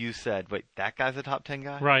guys who you said, "Wait, that guy's a top 10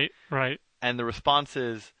 guy." Right. And the response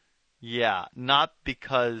is, "Yeah, not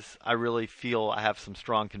because I really feel I have some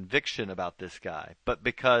strong conviction about this guy, but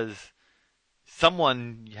because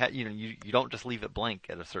someone, you don't just leave it blank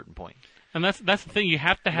at a certain point." And that's the thing. You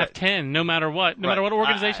have to have 10, no matter what. No matter what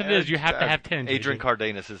organization it is, you have to have 10. Adrian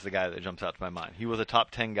Cardenas is the guy that jumps out to my mind. He was a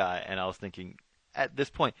top 10 guy, and I was thinking, at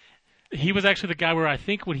this point. He was actually the guy where I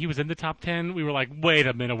think when he was in the top 10, we were like, wait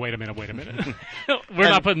a minute. We're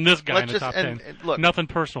not putting this guy in the top 10. Look, nothing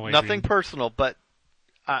personal, Adrian. Nothing personal, but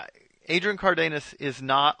Adrian Cardenas is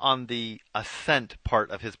not on the ascent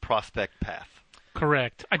part of his prospect path.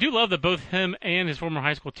 Correct. I do love that both him and his former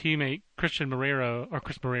high school teammate, Chris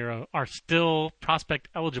Marrero, are still prospect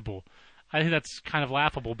eligible. I think that's kind of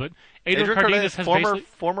laughable, but Adrian Cardenas has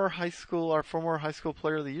former high school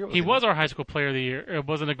player of the year. He was our high school player of the year. It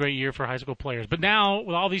wasn't a great year for high school players, but now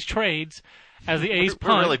with all these trades, as the A's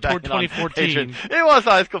punt really toward 2014, he was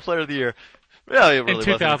high school player of the year. Yeah, it really in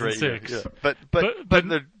 2006. Wasn't a great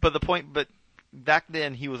year. But back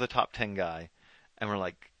then he was a top 10 guy, and we're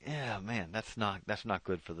like, yeah, man, that's not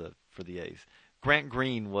good for the A's. Grant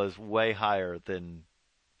Green was way higher than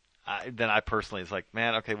I personally. It's like,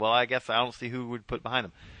 man, okay, well, I guess I don't see who would put behind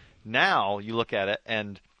him. Now you look at it,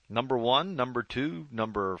 and number 1, number 2,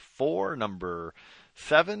 number 4, number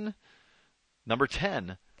 7, number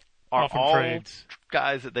 10 are all trades.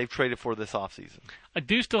 Guys that they've traded for this offseason. I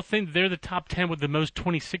do still think they're the top 10 with the most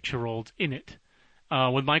 26-year-olds in it,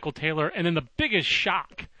 with Michael Taylor. And then the biggest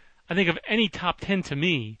shock, I think, of any top 10 to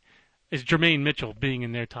me is Jermaine Mitchell being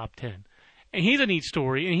in their top 10. And he's a neat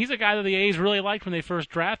story, and he's a guy that the A's really liked when they first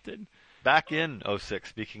drafted. Back in 06,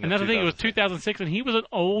 speaking and of 2006. And that's the thing, it was 2006, and he was an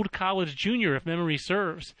old college junior, if memory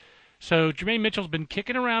serves. So Jermaine Mitchell's been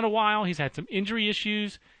kicking around a while. He's had some injury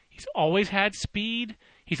issues. He's always had speed.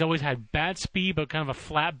 He's always had bad speed, but kind of a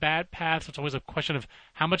flat, bad path. So it's always a question of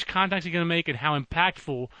how much contact he's going to make and how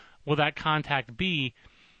impactful will that contact be.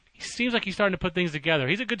 He seems like he's starting to put things together.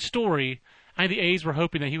 He's a good story. I think the A's were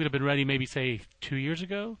hoping that he would have been ready maybe, say, 2 years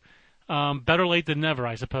ago. Better late than never,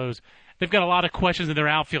 I suppose. They've got a lot of questions in their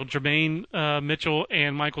outfield. Jermaine Mitchell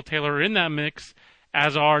and Michael Taylor are in that mix,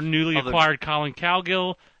 as are newly acquired Colin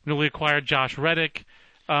Cowgill, newly acquired Josh Reddick.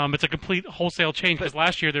 It's a complete wholesale change because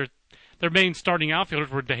last year their main starting outfielders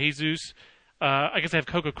were DeJesus. I guess they have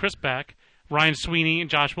Coco Crisp back, Ryan Sweeney, and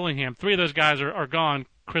Josh Willingham. 3 of those guys are gone.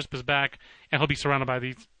 Crisp is back, and he'll be surrounded by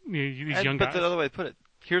these young guys. But the other way to put it,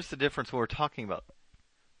 here's the difference when we're talking about.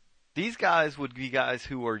 These guys would be guys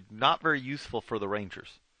who are not very useful for the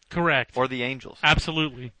Rangers. Correct. Or the Angels.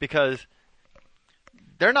 Absolutely. Because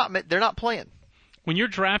they're not playing. When you're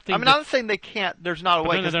drafting, I'm not saying they can't. There's not a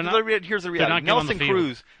way. Here's the reality.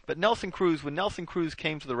 When Nelson Cruz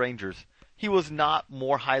came to the Rangers, he was not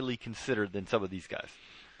more highly considered than some of these guys.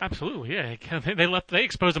 Absolutely, yeah. They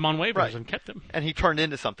exposed him on waivers and kept him. And he turned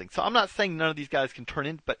into something. So I'm not saying none of these guys can turn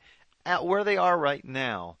in, but at where they are right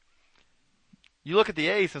now, you look at the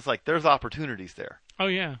A's, and it's like there's opportunities there. Oh,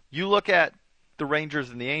 yeah. You look at the Rangers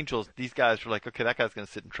and the Angels, these guys are like, okay, that guy's going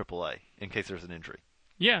to sit in AAA in case there's an injury.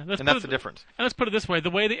 Yeah. And that's the difference. And let's put it this way. The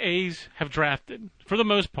way the A's have drafted, for the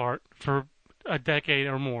most part, for a decade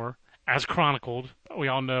or more, as chronicled, we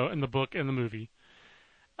all know in the book and the movie,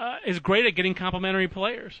 is great at getting complementary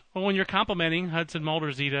players. Well, when you're complimenting Hudson,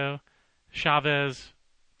 Mulder, Zito, Chavez,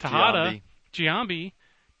 Tejada, Giambi,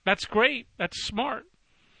 that's great. That's smart.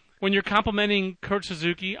 When you're complimenting Kurt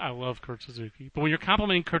Suzuki, I love Kurt Suzuki, but when you're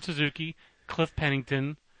complimenting Kurt Suzuki, Cliff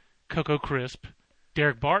Pennington, Coco Crisp,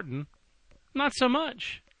 Derek Barton, not so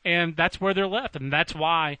much. And that's where they're left, and that's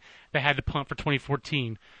why they had to punt for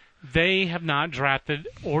 2014. They have not drafted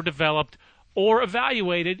or developed or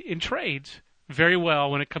evaluated in trades very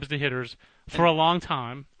well when it comes to hitters for a long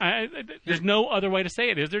time. There's no other way to say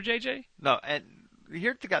it, is there, JJ? No, and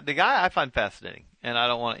here's the guy I find fascinating, and I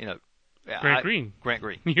don't want to, Grant Green. Grant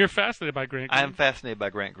Green. You're fascinated by Grant Green. I am fascinated by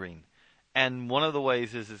Grant Green. And one of the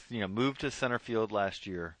ways is moved to center field last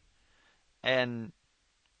year. And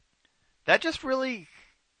that just really,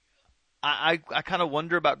 I kind of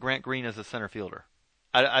wonder about Grant Green as a center fielder.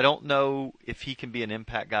 I don't know if he can be an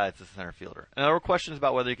impact guy as a center fielder. And there were questions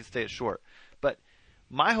about whether he could stay at short. But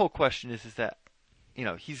my whole question is that,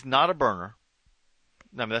 he's not a burner.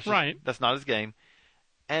 I mean, that's not his game.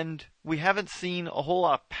 And we haven't seen a whole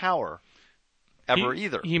lot of power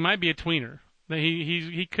either. He might be a tweener.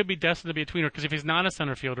 He could be destined to be a tweener because if he's not a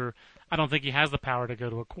center fielder, I don't think he has the power to go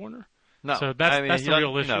to a corner. No, so that's the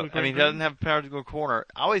real issue. He doesn't have the power to go to a corner.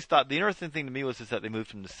 I always thought the interesting thing to me was that they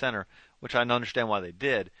moved him to center, which I understand why they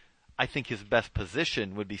did. I think his best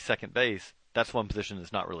position would be second base. That's one position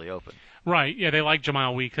that's not really open. Right. Yeah, they like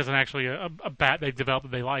Jamal Weeks as actually a bat they've developed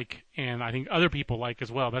that they like, and I think other people like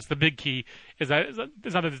as well. That's the big key. Is that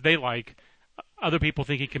it's not that they like. Other people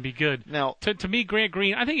think he can be good. Now, to me, Grant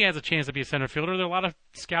Green, I think he has a chance to be a center fielder. There are a lot of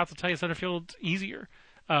scouts that tell you center field's easier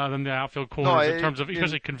than the outfield corners in terms of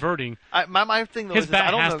especially converting. My thing though his is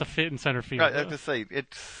bat I has don't know, to fit in center field. Right, I have to say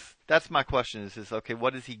that's my question. Is okay?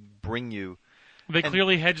 What does he bring you? They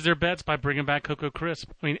clearly hedged their bets by bringing back Coco Crisp.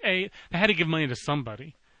 I mean, they had to give money to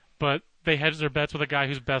somebody, but they hedged their bets with a guy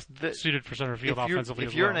who's best suited for center field offensively.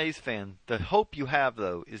 If you're an A's fan, the hope you have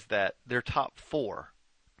though is that their top four.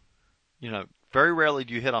 Very rarely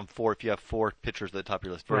do you hit on four if you have four pitchers at the top of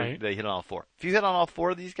your list. They hit on all four. If you hit on all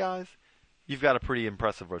four of these guys, you've got a pretty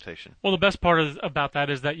impressive rotation. Well, the best part about that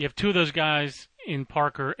is that you have two of those guys in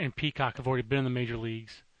Parker and Peacock have already been in the major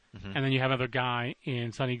leagues. Mm-hmm. And then you have another guy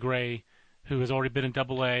in Sonny Gray who has already been in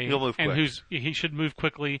Double-A. He'll move quick. He should move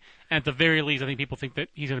quickly. And at the very least, I think people think that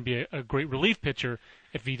he's going to be a great relief pitcher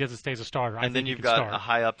if he doesn't stay as a starter. And then you've got a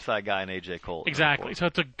high upside guy in A.J. Cole. Exactly. So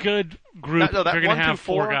it's a good group. They're going to have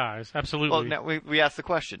four guys. Absolutely. Well, now we asked the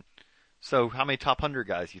question. So how many top 100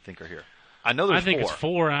 guys do you think are here? I know there's four. I think it's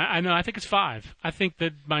four. I think it's five. I think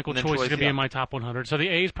that Michael Choice is going to be in my top 100. So the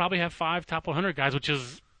A's probably have five top 100 guys, which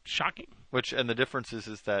is shocking. And the difference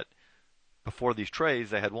is that before these trades,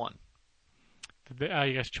 they had one.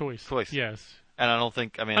 Yes, Choice. Yes. And I don't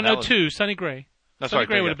think, two. Sonny Gray. No, Sonny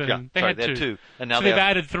Gray would have been. Yeah, they had two. And now they've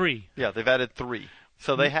added three. Yeah, they've added three.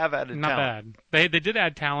 So they have added Not talent. bad. They did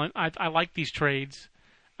add talent. I like these trades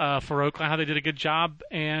for Oakland, how they did a good job.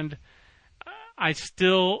 And I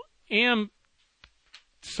still am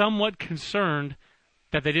somewhat concerned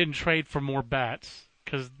that they didn't trade for more bats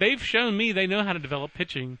because they've shown me they know how to develop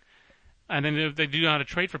pitching. And then they do know how to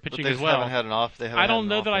trade for pitching as well. Haven't had an off. I don't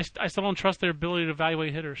know that I still don't trust their ability to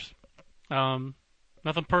evaluate hitters.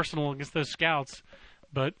 Nothing personal against those scouts,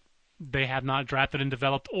 but they have not drafted and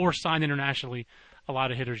developed or signed internationally a lot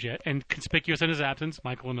of hitters yet. And conspicuous in his absence,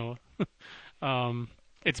 Michael Manoah.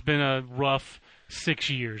 It's been a rough 6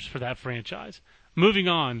 years for that franchise. Moving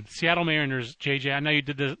on, Seattle Mariners, JJ. I know you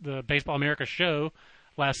did the Baseball America show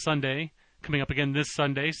last Sunday. Coming up again this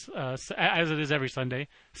Sunday, as it is every Sunday,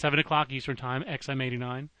 7 o'clock Eastern Time,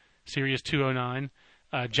 XM89, Sirius 209.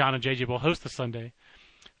 John and JJ will host the Sunday.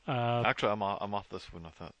 Actually, I'm off this one, I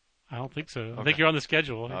thought. I don't think so. Okay. I think you're on the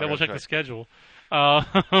schedule. Double check the schedule.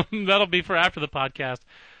 That'll be for after the podcast.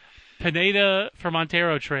 Pineda for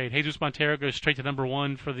Montero trade. Jesus Montero goes straight to number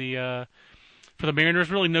one for the Mariners.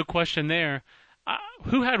 Really no question there.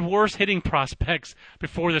 Who had worse hitting prospects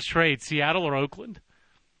before this trade, Seattle or Oakland?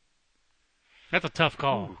 That's a tough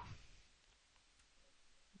call. Ooh.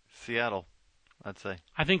 Seattle, I'd say.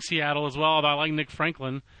 I think Seattle as well, although I like Nick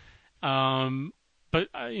Franklin. But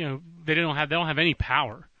they don't have any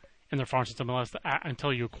power in their farm system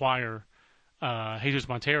until you acquire Jesus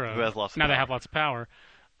Montero. Who has lots of now power. They have lots of power.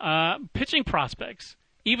 Pitching prospects,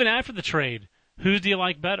 even after the trade, who do you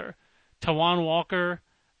like better? Tawan Walker,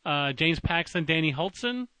 James Paxton, Danny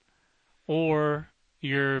Hultzen, or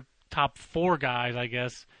your top four guys, I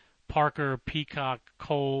guess, Parker, Peacock,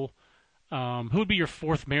 Cole. Who would be your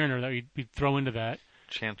fourth Mariner that you'd throw into that?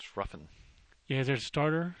 Chance Ruffin. Yeah, is there a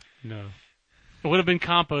starter? No. It would have been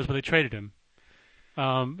Campos, but they traded him.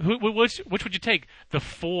 Which would you take? The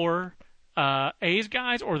four A's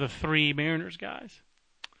guys or the three Mariners guys?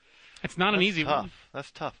 It's not an easy one. That's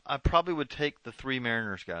tough. I probably would take the three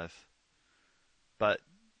Mariners guys. But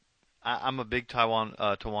I'm a big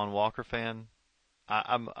Tawan Walker fan.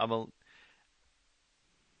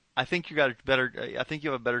 I think you got a better. I think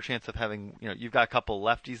you have a better chance of having. You've got a couple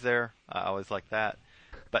lefties there. I always like that,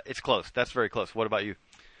 but it's close. That's very close. What about you?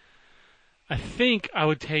 I think I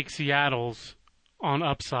would take Seattle's on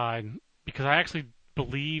upside because I actually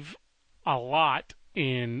believe a lot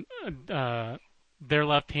in their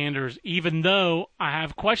left-handers, even though I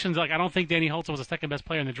have questions. Like, I don't think Danny Hultzen was the second-best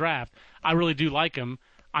player in the draft. I really do like him.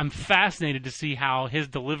 I'm fascinated to see how his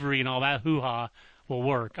delivery and all that hoo-ha will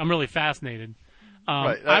work. I'm really fascinated.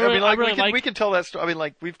 Right. We can tell that story. I mean,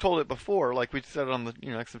 like, we've told it before. Like, we said it on the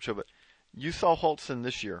X-Up show. But you saw Hultzen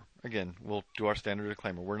this year. Again, we'll do our standard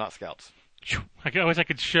disclaimer. We're not scouts. I wish I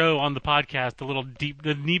could show on the podcast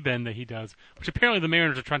the knee bend that he does, which apparently the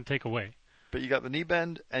Mariners are trying to take away. But you got the knee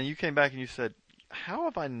bend, and you came back and you said, how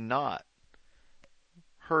have I not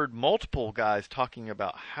heard multiple guys talking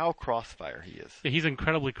about how crossfire he is? Yeah, he's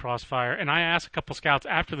incredibly crossfire. And I asked a couple scouts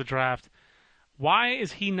after the draft, why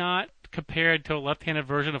is he not compared to a left-handed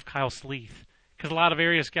version of Kyle Sleeth? Because a lot of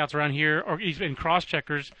area scouts around here, or even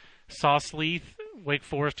cross-checkers, saw Sleeth, Wake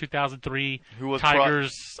Forest 2003,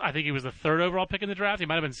 Tigers. I think he was the third overall pick in the draft. He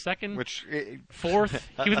might have been second, fourth.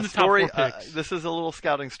 He was in the top 4 picks. This is a little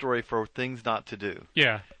scouting story for things not to do.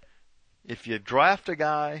 Yeah. If you draft a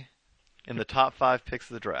guy in the top 5 picks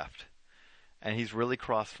of the draft, and he's really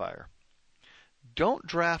crossfire, don't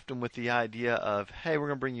draft him with the idea of, hey, we're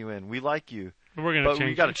going to bring you in. We like you. But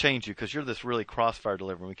we got to change you because you're this really crossfire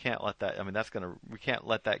delivery. We can't let that. I mean, we can't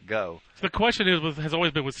let that go. So the question has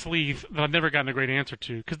always been with Sleeth that I've never gotten a great answer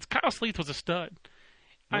to, because Kyle Sleeth was a stud.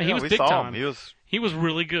 He was big time. He was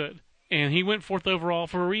really good, and he went 4th overall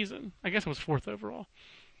for a reason. I guess it was 4th overall.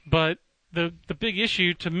 But the big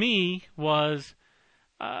issue to me was,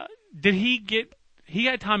 he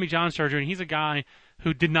had Tommy John surgery, and he's a guy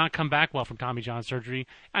who did not come back well from Tommy John surgery.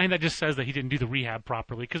 I think that just says that he didn't do the rehab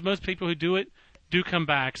properly, because most people who do it do come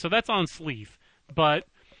back. So that's on Sleeth. But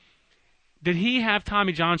did he have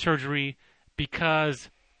Tommy John surgery because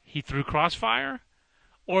he threw crossfire,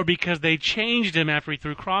 or because they changed him after he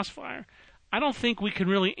threw crossfire? I don't think we can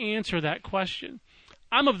really answer that question.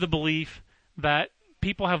 I'm of the belief that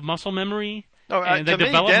people have muscle memory. And they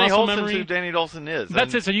develop muscle memory. Who Danny Hultzen is.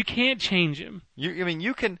 That's it. So you can't change him.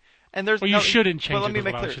 You can. And there's you shouldn't change. Well, let me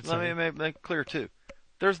make clear. Let me make clear too.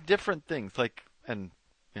 There's different things,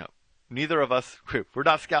 neither of us, we're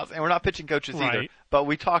not scouts and we're not pitching coaches either. But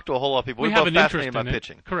we talk to a whole lot of people. We're both fascinated about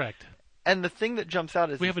pitching. Correct. And the thing that jumps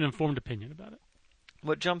out is we have an informed opinion about it.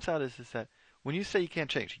 What jumps out is that when you say you can't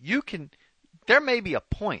change, you can. There may be a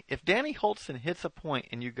point. If Danny Hultzen hits a point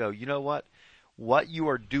and you go, you know what you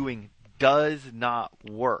are doing does not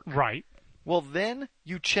work. Right. Well, then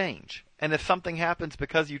you change. And if something happens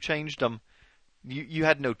because you changed them, you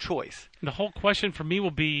had no choice. The whole question for me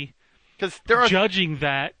will be judging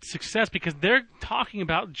that success, because they're talking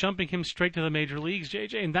about jumping him straight to the major leagues,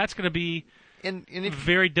 JJ, and that's going to be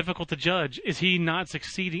very difficult to judge. Is he not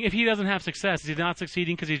succeeding? If he doesn't have success, is he not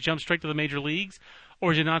succeeding because he's jumped straight to the major leagues,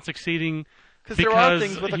 or is he not succeeding because there are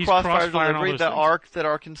things with the crossfire delivery that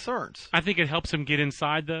are concerns? I think it helps him get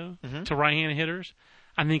inside, though, to right-handed hitters.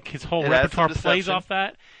 I think his whole repertoire plays off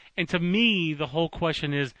that. And to me, the whole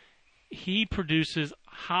question is, he produces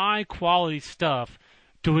high-quality stuff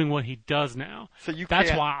doing what he does now. So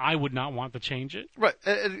that's why I would not want to change it. Right.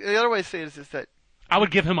 The other way to say it is that I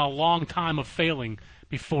would give him a long time of failing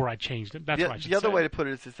before I changed it. That's what I should say. The other way to put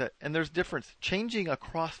it is that, and there's difference, changing a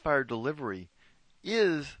crossfire delivery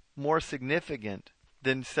is more significant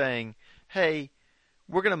than saying, hey,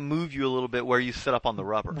 we're going to move you a little bit where you set up on the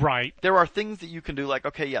rubber. Right. There are things that you can do, like,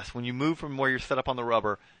 okay, yes, when you move from where you're set up on the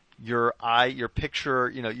rubber, your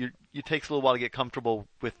picture, it takes a little while to get comfortable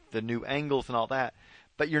with the new angles and all that,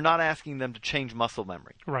 but you're not asking them to change muscle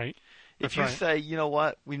memory. Right. If you say, you know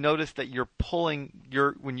what, we noticed that you're pulling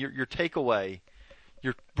your takeaway,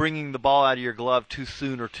 you're bringing the ball out of your glove too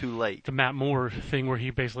soon or too late. The Matt Moore thing where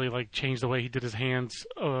he basically changed the way he did his hands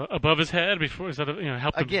above his head before, instead of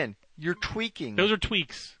help him. Again, you're tweaking. Those are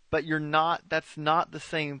tweaks. But you're not. That's not the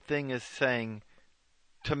same thing as saying,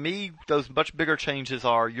 to me, those much bigger changes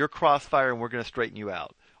are you're crossfire and we're going to straighten you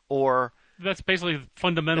out, or that's basically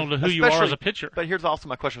fundamental to who you are as a pitcher. But here's also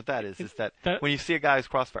my question with that is that when you see a guy who's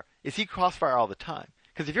crossfire, is he crossfire all the time?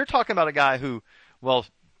 Because if you're talking about a guy who,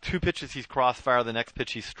 2 pitches he's crossfire, the next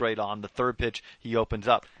pitch he's straight on, the third pitch he opens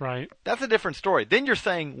up. Right. That's a different story. Then you're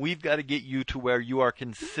saying we've got to get you to where you are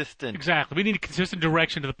consistent. Exactly. We need a consistent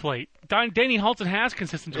direction to the plate. Danny Hultzen has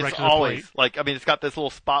consistent direction to the plate. It's always, it's got this little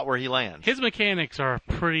spot where he lands. His mechanics are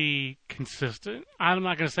pretty consistent. I'm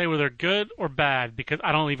not going to say whether they're good or bad, because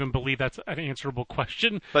I don't even believe that's an answerable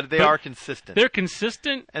question. But they are consistent. They're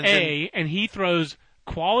consistent, and he throws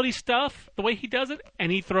quality stuff the way he does it,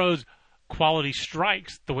 and he throws quality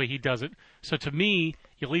strikes the way he does it. So to me,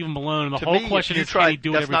 you leave him alone, and the whole question is, can he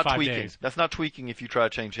do it every 5 days? That's not tweaking if you try to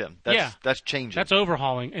change him. That's changing. That's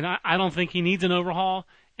overhauling, and I don't think he needs an overhaul,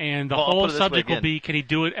 and the whole subject will be, can he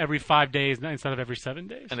do it every 5 days instead of every 7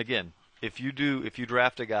 days? And again, if you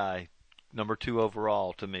draft a guy number 2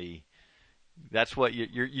 overall, to me, that's what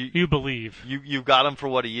you believe. You've got him for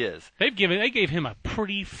what he is. They gave him a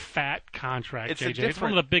pretty fat contract, JJ. It's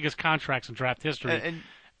one of the biggest contracts in draft history. And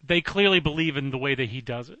they clearly believe in the way that he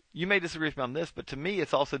does it. You may disagree with me on this, but to me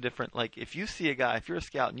it's also different. Like if you see a guy, if you're a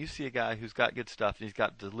scout and you see a guy who's got good stuff and he's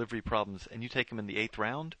got delivery problems and you take him in the 8th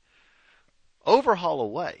round, overhaul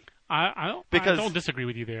away. I don't disagree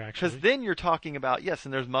with you there, actually. Because then you're talking about, yes,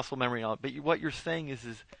 and there's muscle memory on it, but what you're saying is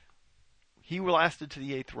he lasted to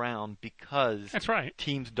the 8th round because that's right.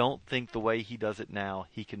 Teams don't think the way he does it now,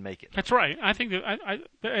 he can make it. That's right. I think that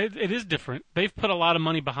it is different. They've put a lot of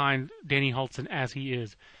money behind Danny Hultzen as he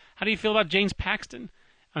is. How do you feel about James Paxton?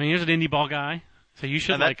 I mean, he's an indie ball guy, so you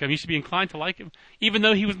should like him. You should be inclined to like him, even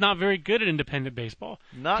though he was not very good at independent baseball.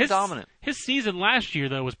 Not dominant. His season last year,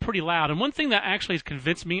 though, was pretty loud. And one thing that actually has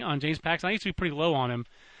convinced me on James Paxton, I used to be pretty low on him,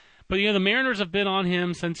 but the Mariners have been on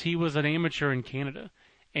him since he was an amateur in Canada.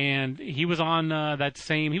 And he was on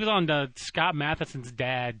he was on Scott Matheson's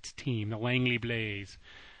dad's team, the Langley Blaze,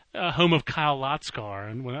 home of Kyle Lotzkar,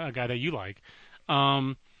 and a guy that you like.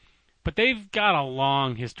 But they've got a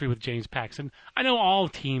long history with James Paxton. I know all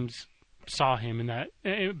teams saw him in that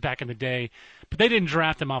back in the day, but they didn't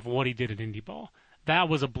draft him off of what he did at Indy Ball. That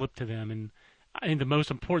was a blip to them, and I think the most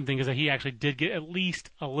important thing is that he actually did get at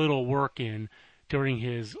least a little work in during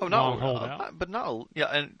his long holdout. But not, yeah.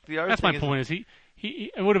 And the other that's thing my point. Is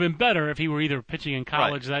it would have been better if he were either pitching in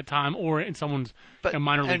college right. at that time or in someone's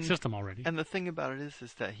minor league system already. And the thing about it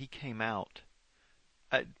is that he came out.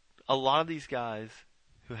 A lot of these guys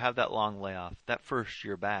who have that long layoff, that first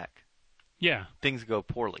year back, things go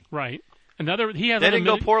poorly. Right. They didn't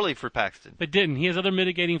go poorly for Paxton. They didn't. He has other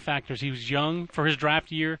mitigating factors. He was young for his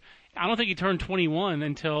draft year. I don't think he turned 21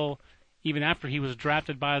 until even after he was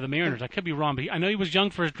drafted by the Mariners. I could be wrong, but I know he was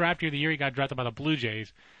young for his draft year. The year he got drafted by the Blue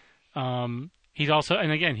Jays. He's also,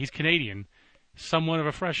 and again, he's Canadian, somewhat of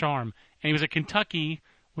a fresh arm. And he was at Kentucky,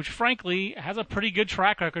 which frankly has a pretty good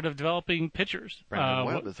track record of developing pitchers.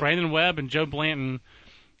 Brandon Webb and Joe Blanton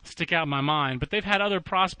stick out in my mind. But they've had other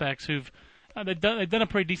prospects who've they've done a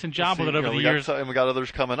pretty decent job with it over the years. And we got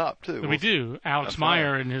others coming up, too. We do. Alex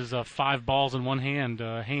Meyer and his 5 balls in one hand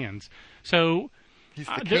hands. So he's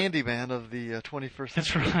the candy man of the 21st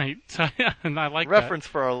century. That's right. So, and I like reference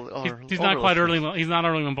that. for our he's not quite early. He's not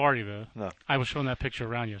early Lombardi though. No. I was showing that picture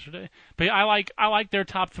around yesterday. But I like their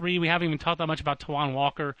top 3. We haven't even talked that much about Tawan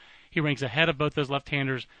Walker. He ranks ahead of both those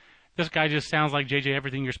left-handers. This guy just sounds like JJ,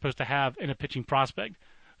 everything you're supposed to have in a pitching prospect.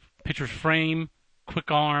 Pitcher's frame, quick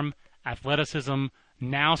arm, athleticism,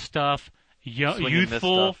 now stuff,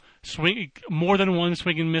 youthful, swing, more than one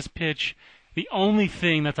swing and miss pitch. The only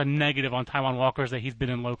thing that's a negative on Taijuan Walker is that he's been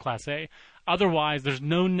in low Class A. Otherwise, there's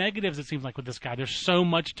no negatives, it seems like, with this guy. There's so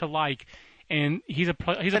much to like, and he's a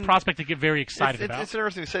prospect to get very excited about. It's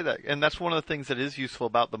interesting to say that, and that's one of the things that is useful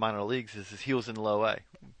about the minor leagues is he was in low A.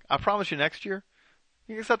 I promise you next year,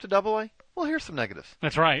 he gets up to Double A, well, here's some negatives.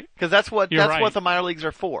 That's right. Because that's what the minor leagues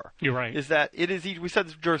are for. You're right. Is that it is, we said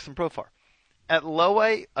this with Jurickson Profar. At low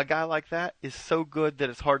A, a guy like that is so good that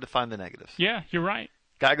it's hard to find the negatives. Yeah, you're right.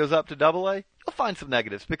 Guy goes up to Double A, you'll find some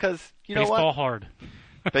negatives because you know what? Baseball hard.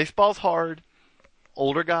 Baseball's hard.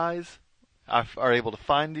 Older guys are able to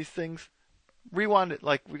find these things. Rewind it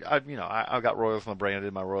like I got Royals in my brain. I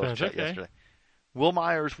did my Royals chat yesterday. Will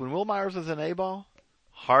Myers, when Will Myers was in A-ball,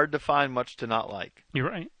 hard to find much to not like. You're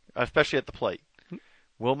right. Especially at the plate.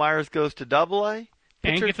 Will Myers goes to Double A.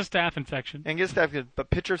 And gets a staph infection. But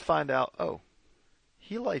pitchers find out,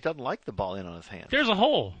 he doesn't like the ball in on his hands. There's a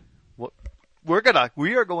hole. We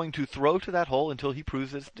are going to throw to that hole until he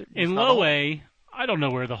proves it's in low A. I don't know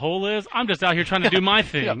where the hole is. I'm just out here trying to do my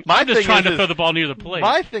thing. I'm just trying to throw the ball near the plate.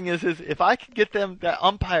 My thing is if I can get that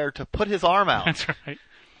umpire to put his arm out. That's right.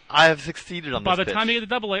 I have succeeded on this pitch. By the time you get to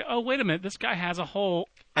Double A, wait a minute, this guy has a hole,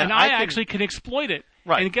 and I actually can exploit it.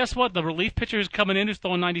 Right. And guess what? The relief pitcher who's coming in who's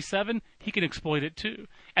throwing 97, he can exploit it too.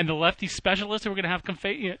 And the lefty specialist who we're going to have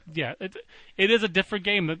it is a different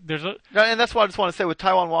game. And that's why I just want to say with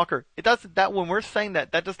Taijuan Walker, it doesn't that when we're saying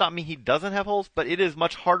that does not mean he doesn't have holes, but it is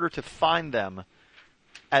much harder to find them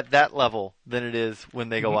at that level than it is when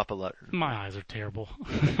they go up a letter. My eyes are terrible.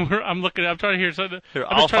 I'm trying to hear something.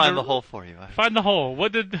 I'll find the hole for you. Find the hole.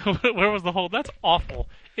 Where was the hole? That's awful.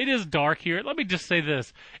 It is dark here. Let me just say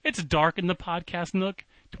this. It's dark in the podcast nook.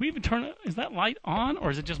 Do we even turn it? Is that light on or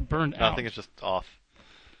is it just burned out? I think it's just off.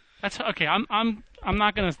 That's okay. I'm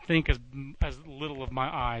not going to think as little of my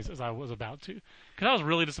eyes as I was about to because I was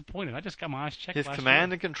really disappointed. I just got my eyes checked. His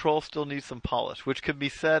command and control still needs some polish, which could be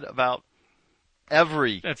said about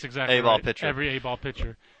every A-ball pitcher. Every A-ball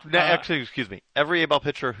pitcher. Actually, excuse me. Every A-ball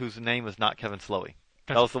pitcher whose name is not Kevin Slowey.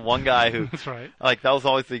 That was the one guy who. That's right. Like that was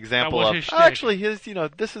always the example of. Actually,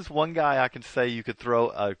 this is one guy I can say you could throw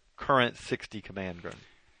a current 60 command gun.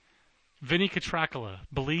 Vinny Catracola,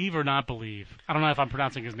 believe or not believe. I don't know if I'm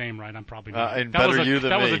pronouncing his name right. I'm probably not. And better you than me.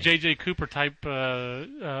 That was a J.J. Cooper type.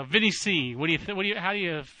 Vinny C. How do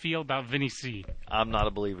you feel about Vinny C? I'm not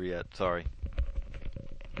a believer yet. Sorry.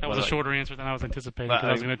 That was a shorter answer than I was anticipating because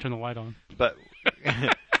I was going to turn the light on. But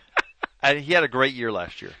and he had a great year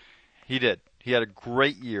last year. He did. He had a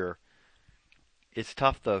great year. It's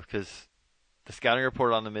tough though because the scouting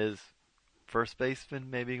report on him is first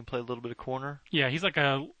baseman. Maybe he can play a little bit of corner. Yeah, he's like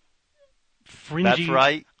a fringy. That's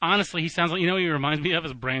right. Honestly, he sounds like, who he reminds me of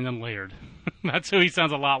is Brandon Laird. That's who he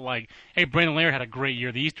sounds a lot like. Hey, Brandon Laird had a great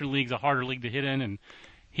year. The Eastern League's a harder league to hit in, and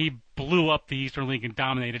he blew up the Eastern League and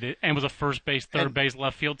dominated it and was a first base, third base,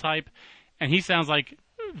 left field type. And he sounds like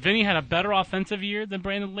Vinny had a better offensive year than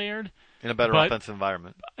Brandon Laird. In a better offensive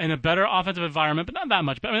environment. In a better offensive environment, but not that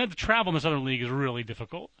much. But I mean, the travel in the Southern League is really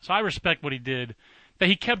difficult. So I respect what he did. That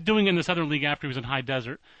he kept doing in the Southern League after he was in High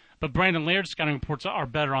Desert. But Brandon Laird's scouting reports are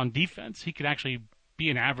better on defense. He could actually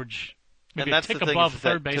be an average, maybe a tick above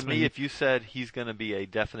third baseman. To me, if you said he's going to be a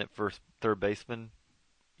definite third baseman,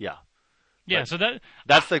 yeah. Yeah, but so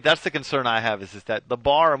that's the concern I have is that the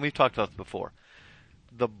bar, and we've talked about this before,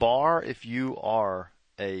 the bar if you are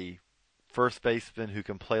a first baseman who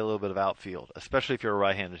can play a little bit of outfield, especially if you're a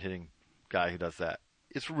right-handed hitting guy who does that,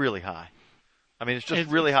 it's really high. I mean, it's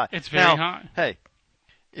really high. It's very high. Hey,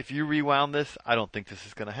 if you rewound this, I don't think this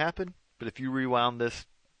is going to happen, but if you rewound this,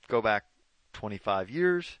 go back 25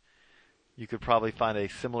 years, you could probably find a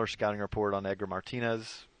similar scouting report on Edgar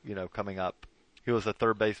Martinez, coming up. He was a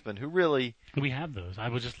third baseman who really... We have those. I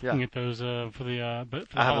was just looking at those for the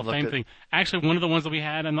Hall of Fame thing. Actually, one of the ones that we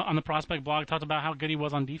had on the prospect blog talked about how good he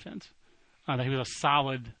was on defense. That he was a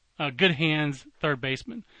solid, good hands third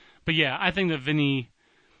baseman. But yeah, I think that Vinny...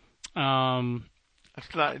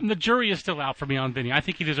 the jury is still out for me on Vinny. I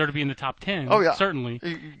think he deserved to be in the top 10. Oh, yeah. Certainly.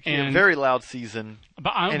 He had a very loud season,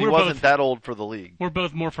 and he wasn't that old for the league. We're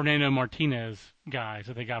both more Fernando Martinez guys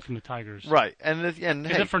that they got from the Tigers. Right. Is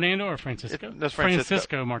it Fernando or Francisco? That's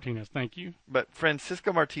Francisco Martinez, thank you. But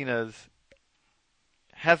Francisco Martinez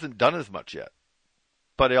hasn't done as much yet.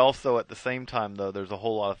 But also, at the same time, though, there's a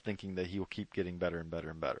whole lot of thinking that he will keep getting better and better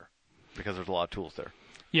and better because there's a lot of tools there.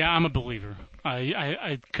 Yeah, I'm a believer.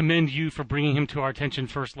 I commend you for bringing him to our attention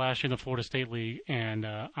first last year in the Florida State League, and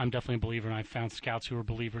I'm definitely a believer, and I've found scouts who are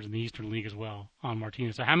believers in the Eastern League as well on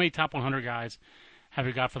Martinez. So how many top 100 guys have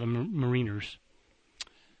you got for the Mariners?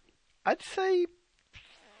 I'd say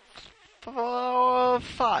 5.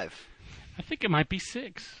 I think it might be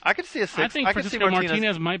 6. I could see a 6. I think Francisco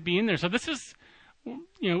Martinez might be in there. So this is...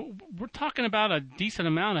 we're talking about a decent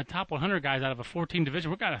amount of top 100 guys out of a 14 division.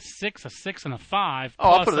 We've got a 6, and a 5. Oh,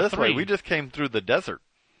 I'll put it this way: we just came through the desert.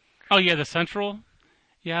 Oh yeah, the Central.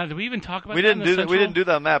 Yeah, did we even talk about? We didn't do that. We didn't do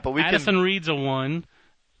that on that, but we Addison Reed's a 1,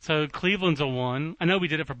 so Cleveland's a 1. I know we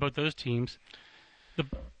did it for both those teams.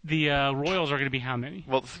 The Royals are going to be how many?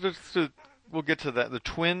 Well, we'll get to that. The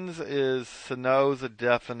Twins is Sano's a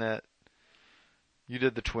definite. You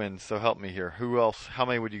did the Twins, so help me here. Who else? How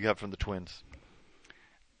many would you have from the Twins?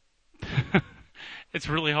 It's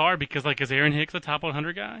really hard because, is Aaron Hicks a top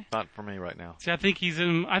 100 guy? Not for me right now. See, I think he's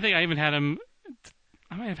in. I think I even had him.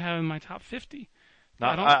 I might have had him in my top 50.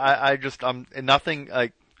 I'm nothing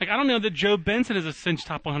like. I don't know that Joe Benson is a cinch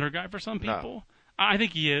top 100 guy for some people. No. I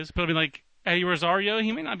think he is, but I mean, Eddie Rosario,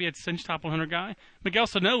 he may not be a cinch top 100 guy. Miguel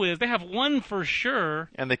Sano is. They have 1 for sure.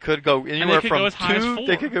 And they could go anywhere from 2.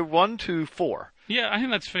 They could go 1 to 4. Yeah, I think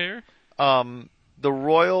that's fair. The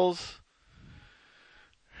Royals.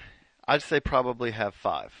 I'd say probably have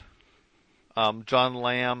 5. John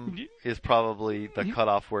Lamb is probably the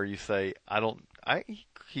cutoff where you say,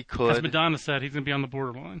 he could. As Madonna said, he's going to be on the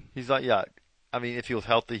borderline. He's not, yeah. I mean, if he was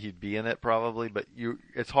healthy, he'd be in it probably, but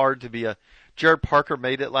it's hard to be Jared Parker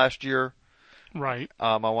made it last year. Right.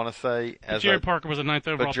 I want to say. Jared Parker was a 9th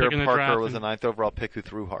overall pick in the draft. Jared Parker was a 9th overall pick who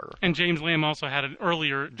threw harder. And James Lamb also had an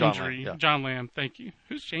earlier injury. Lamb, yeah. John Lamb, thank you.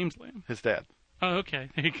 Who's James Lamb? His dad. Oh, okay.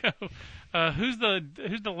 There you go. Who's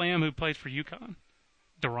the Lamb who plays for UConn?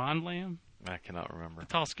 Deron Lamb? I cannot remember. The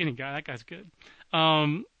tall, skinny guy. That guy's good.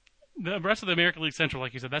 The rest of the American League Central,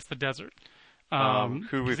 like you said, that's the desert.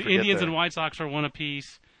 The Indians and White Sox are 1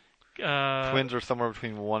 apiece. Twins are somewhere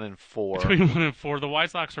between 1 and 4. Between 1 and 4. The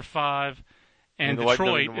White Sox are 5. And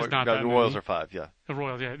Detroit is not that many. The Royals are 5, yeah. The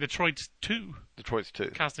Royals, yeah. Detroit's 2. Detroit's 2.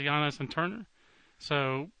 Castellanos and Turner.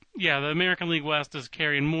 So, yeah, the American League West is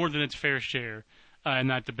carrying more than its fair share in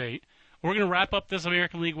that debate. We're going to wrap up this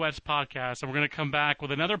American League West podcast, and we're going to come back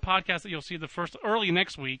with another podcast that you'll see early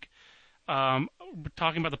next week. We're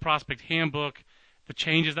talking about the Prospect Handbook. the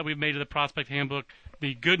changes that we've made to the Prospect Handbook,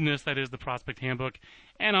 the goodness that is the Prospect Handbook.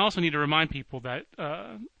 And I also need to remind people that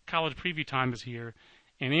college preview time is here.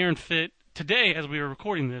 And Aaron Fitt, today, as we are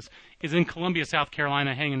recording this, is in Columbia, South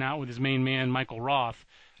Carolina, hanging out with his main man, Michael Roth,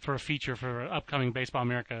 for a feature for an upcoming Baseball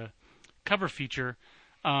America cover feature.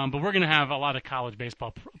 But we're going to have a lot of college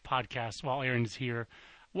baseball podcasts while Aaron is here.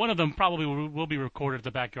 One of them probably will be recorded at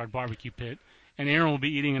the Backyard Barbecue Pit. And Aaron will be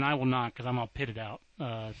eating, and I will not, because I'm all pitted out,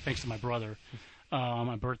 thanks to my brother on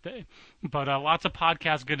my birthday. But lots of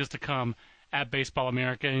podcast goodness to come at Baseball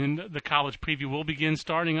America. And the college preview will begin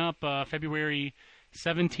starting up February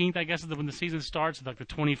 17th, I guess, is when the season starts, like the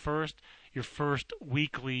 21st, your first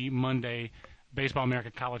weekly Monday Baseball America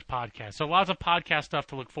College podcast. So lots of podcast stuff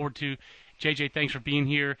to look forward to. JJ, thanks for being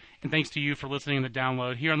here, and thanks to you for listening to the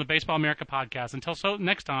download here on the Baseball America podcast. Until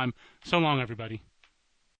next time, so long, everybody.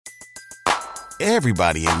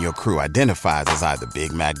 Everybody in your crew identifies as either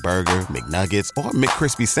Big Mac Burger, McNuggets, or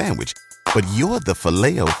McCrispy Sandwich. But you're the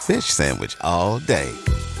Filet-O-Fish Sandwich all day.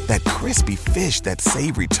 That crispy fish, that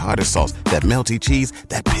savory tartar sauce, that melty cheese,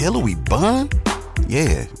 that pillowy bun.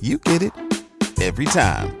 Yeah, you get it. Every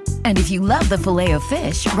time. And if you love the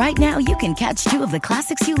Filet-O-Fish, right now you can catch 2 of the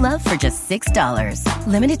classics you love for just $6.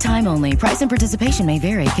 Limited time only. Price and participation may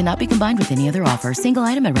vary. Cannot be combined with any other offer. Single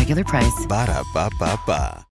item at regular price. Ba-da-ba-ba-ba.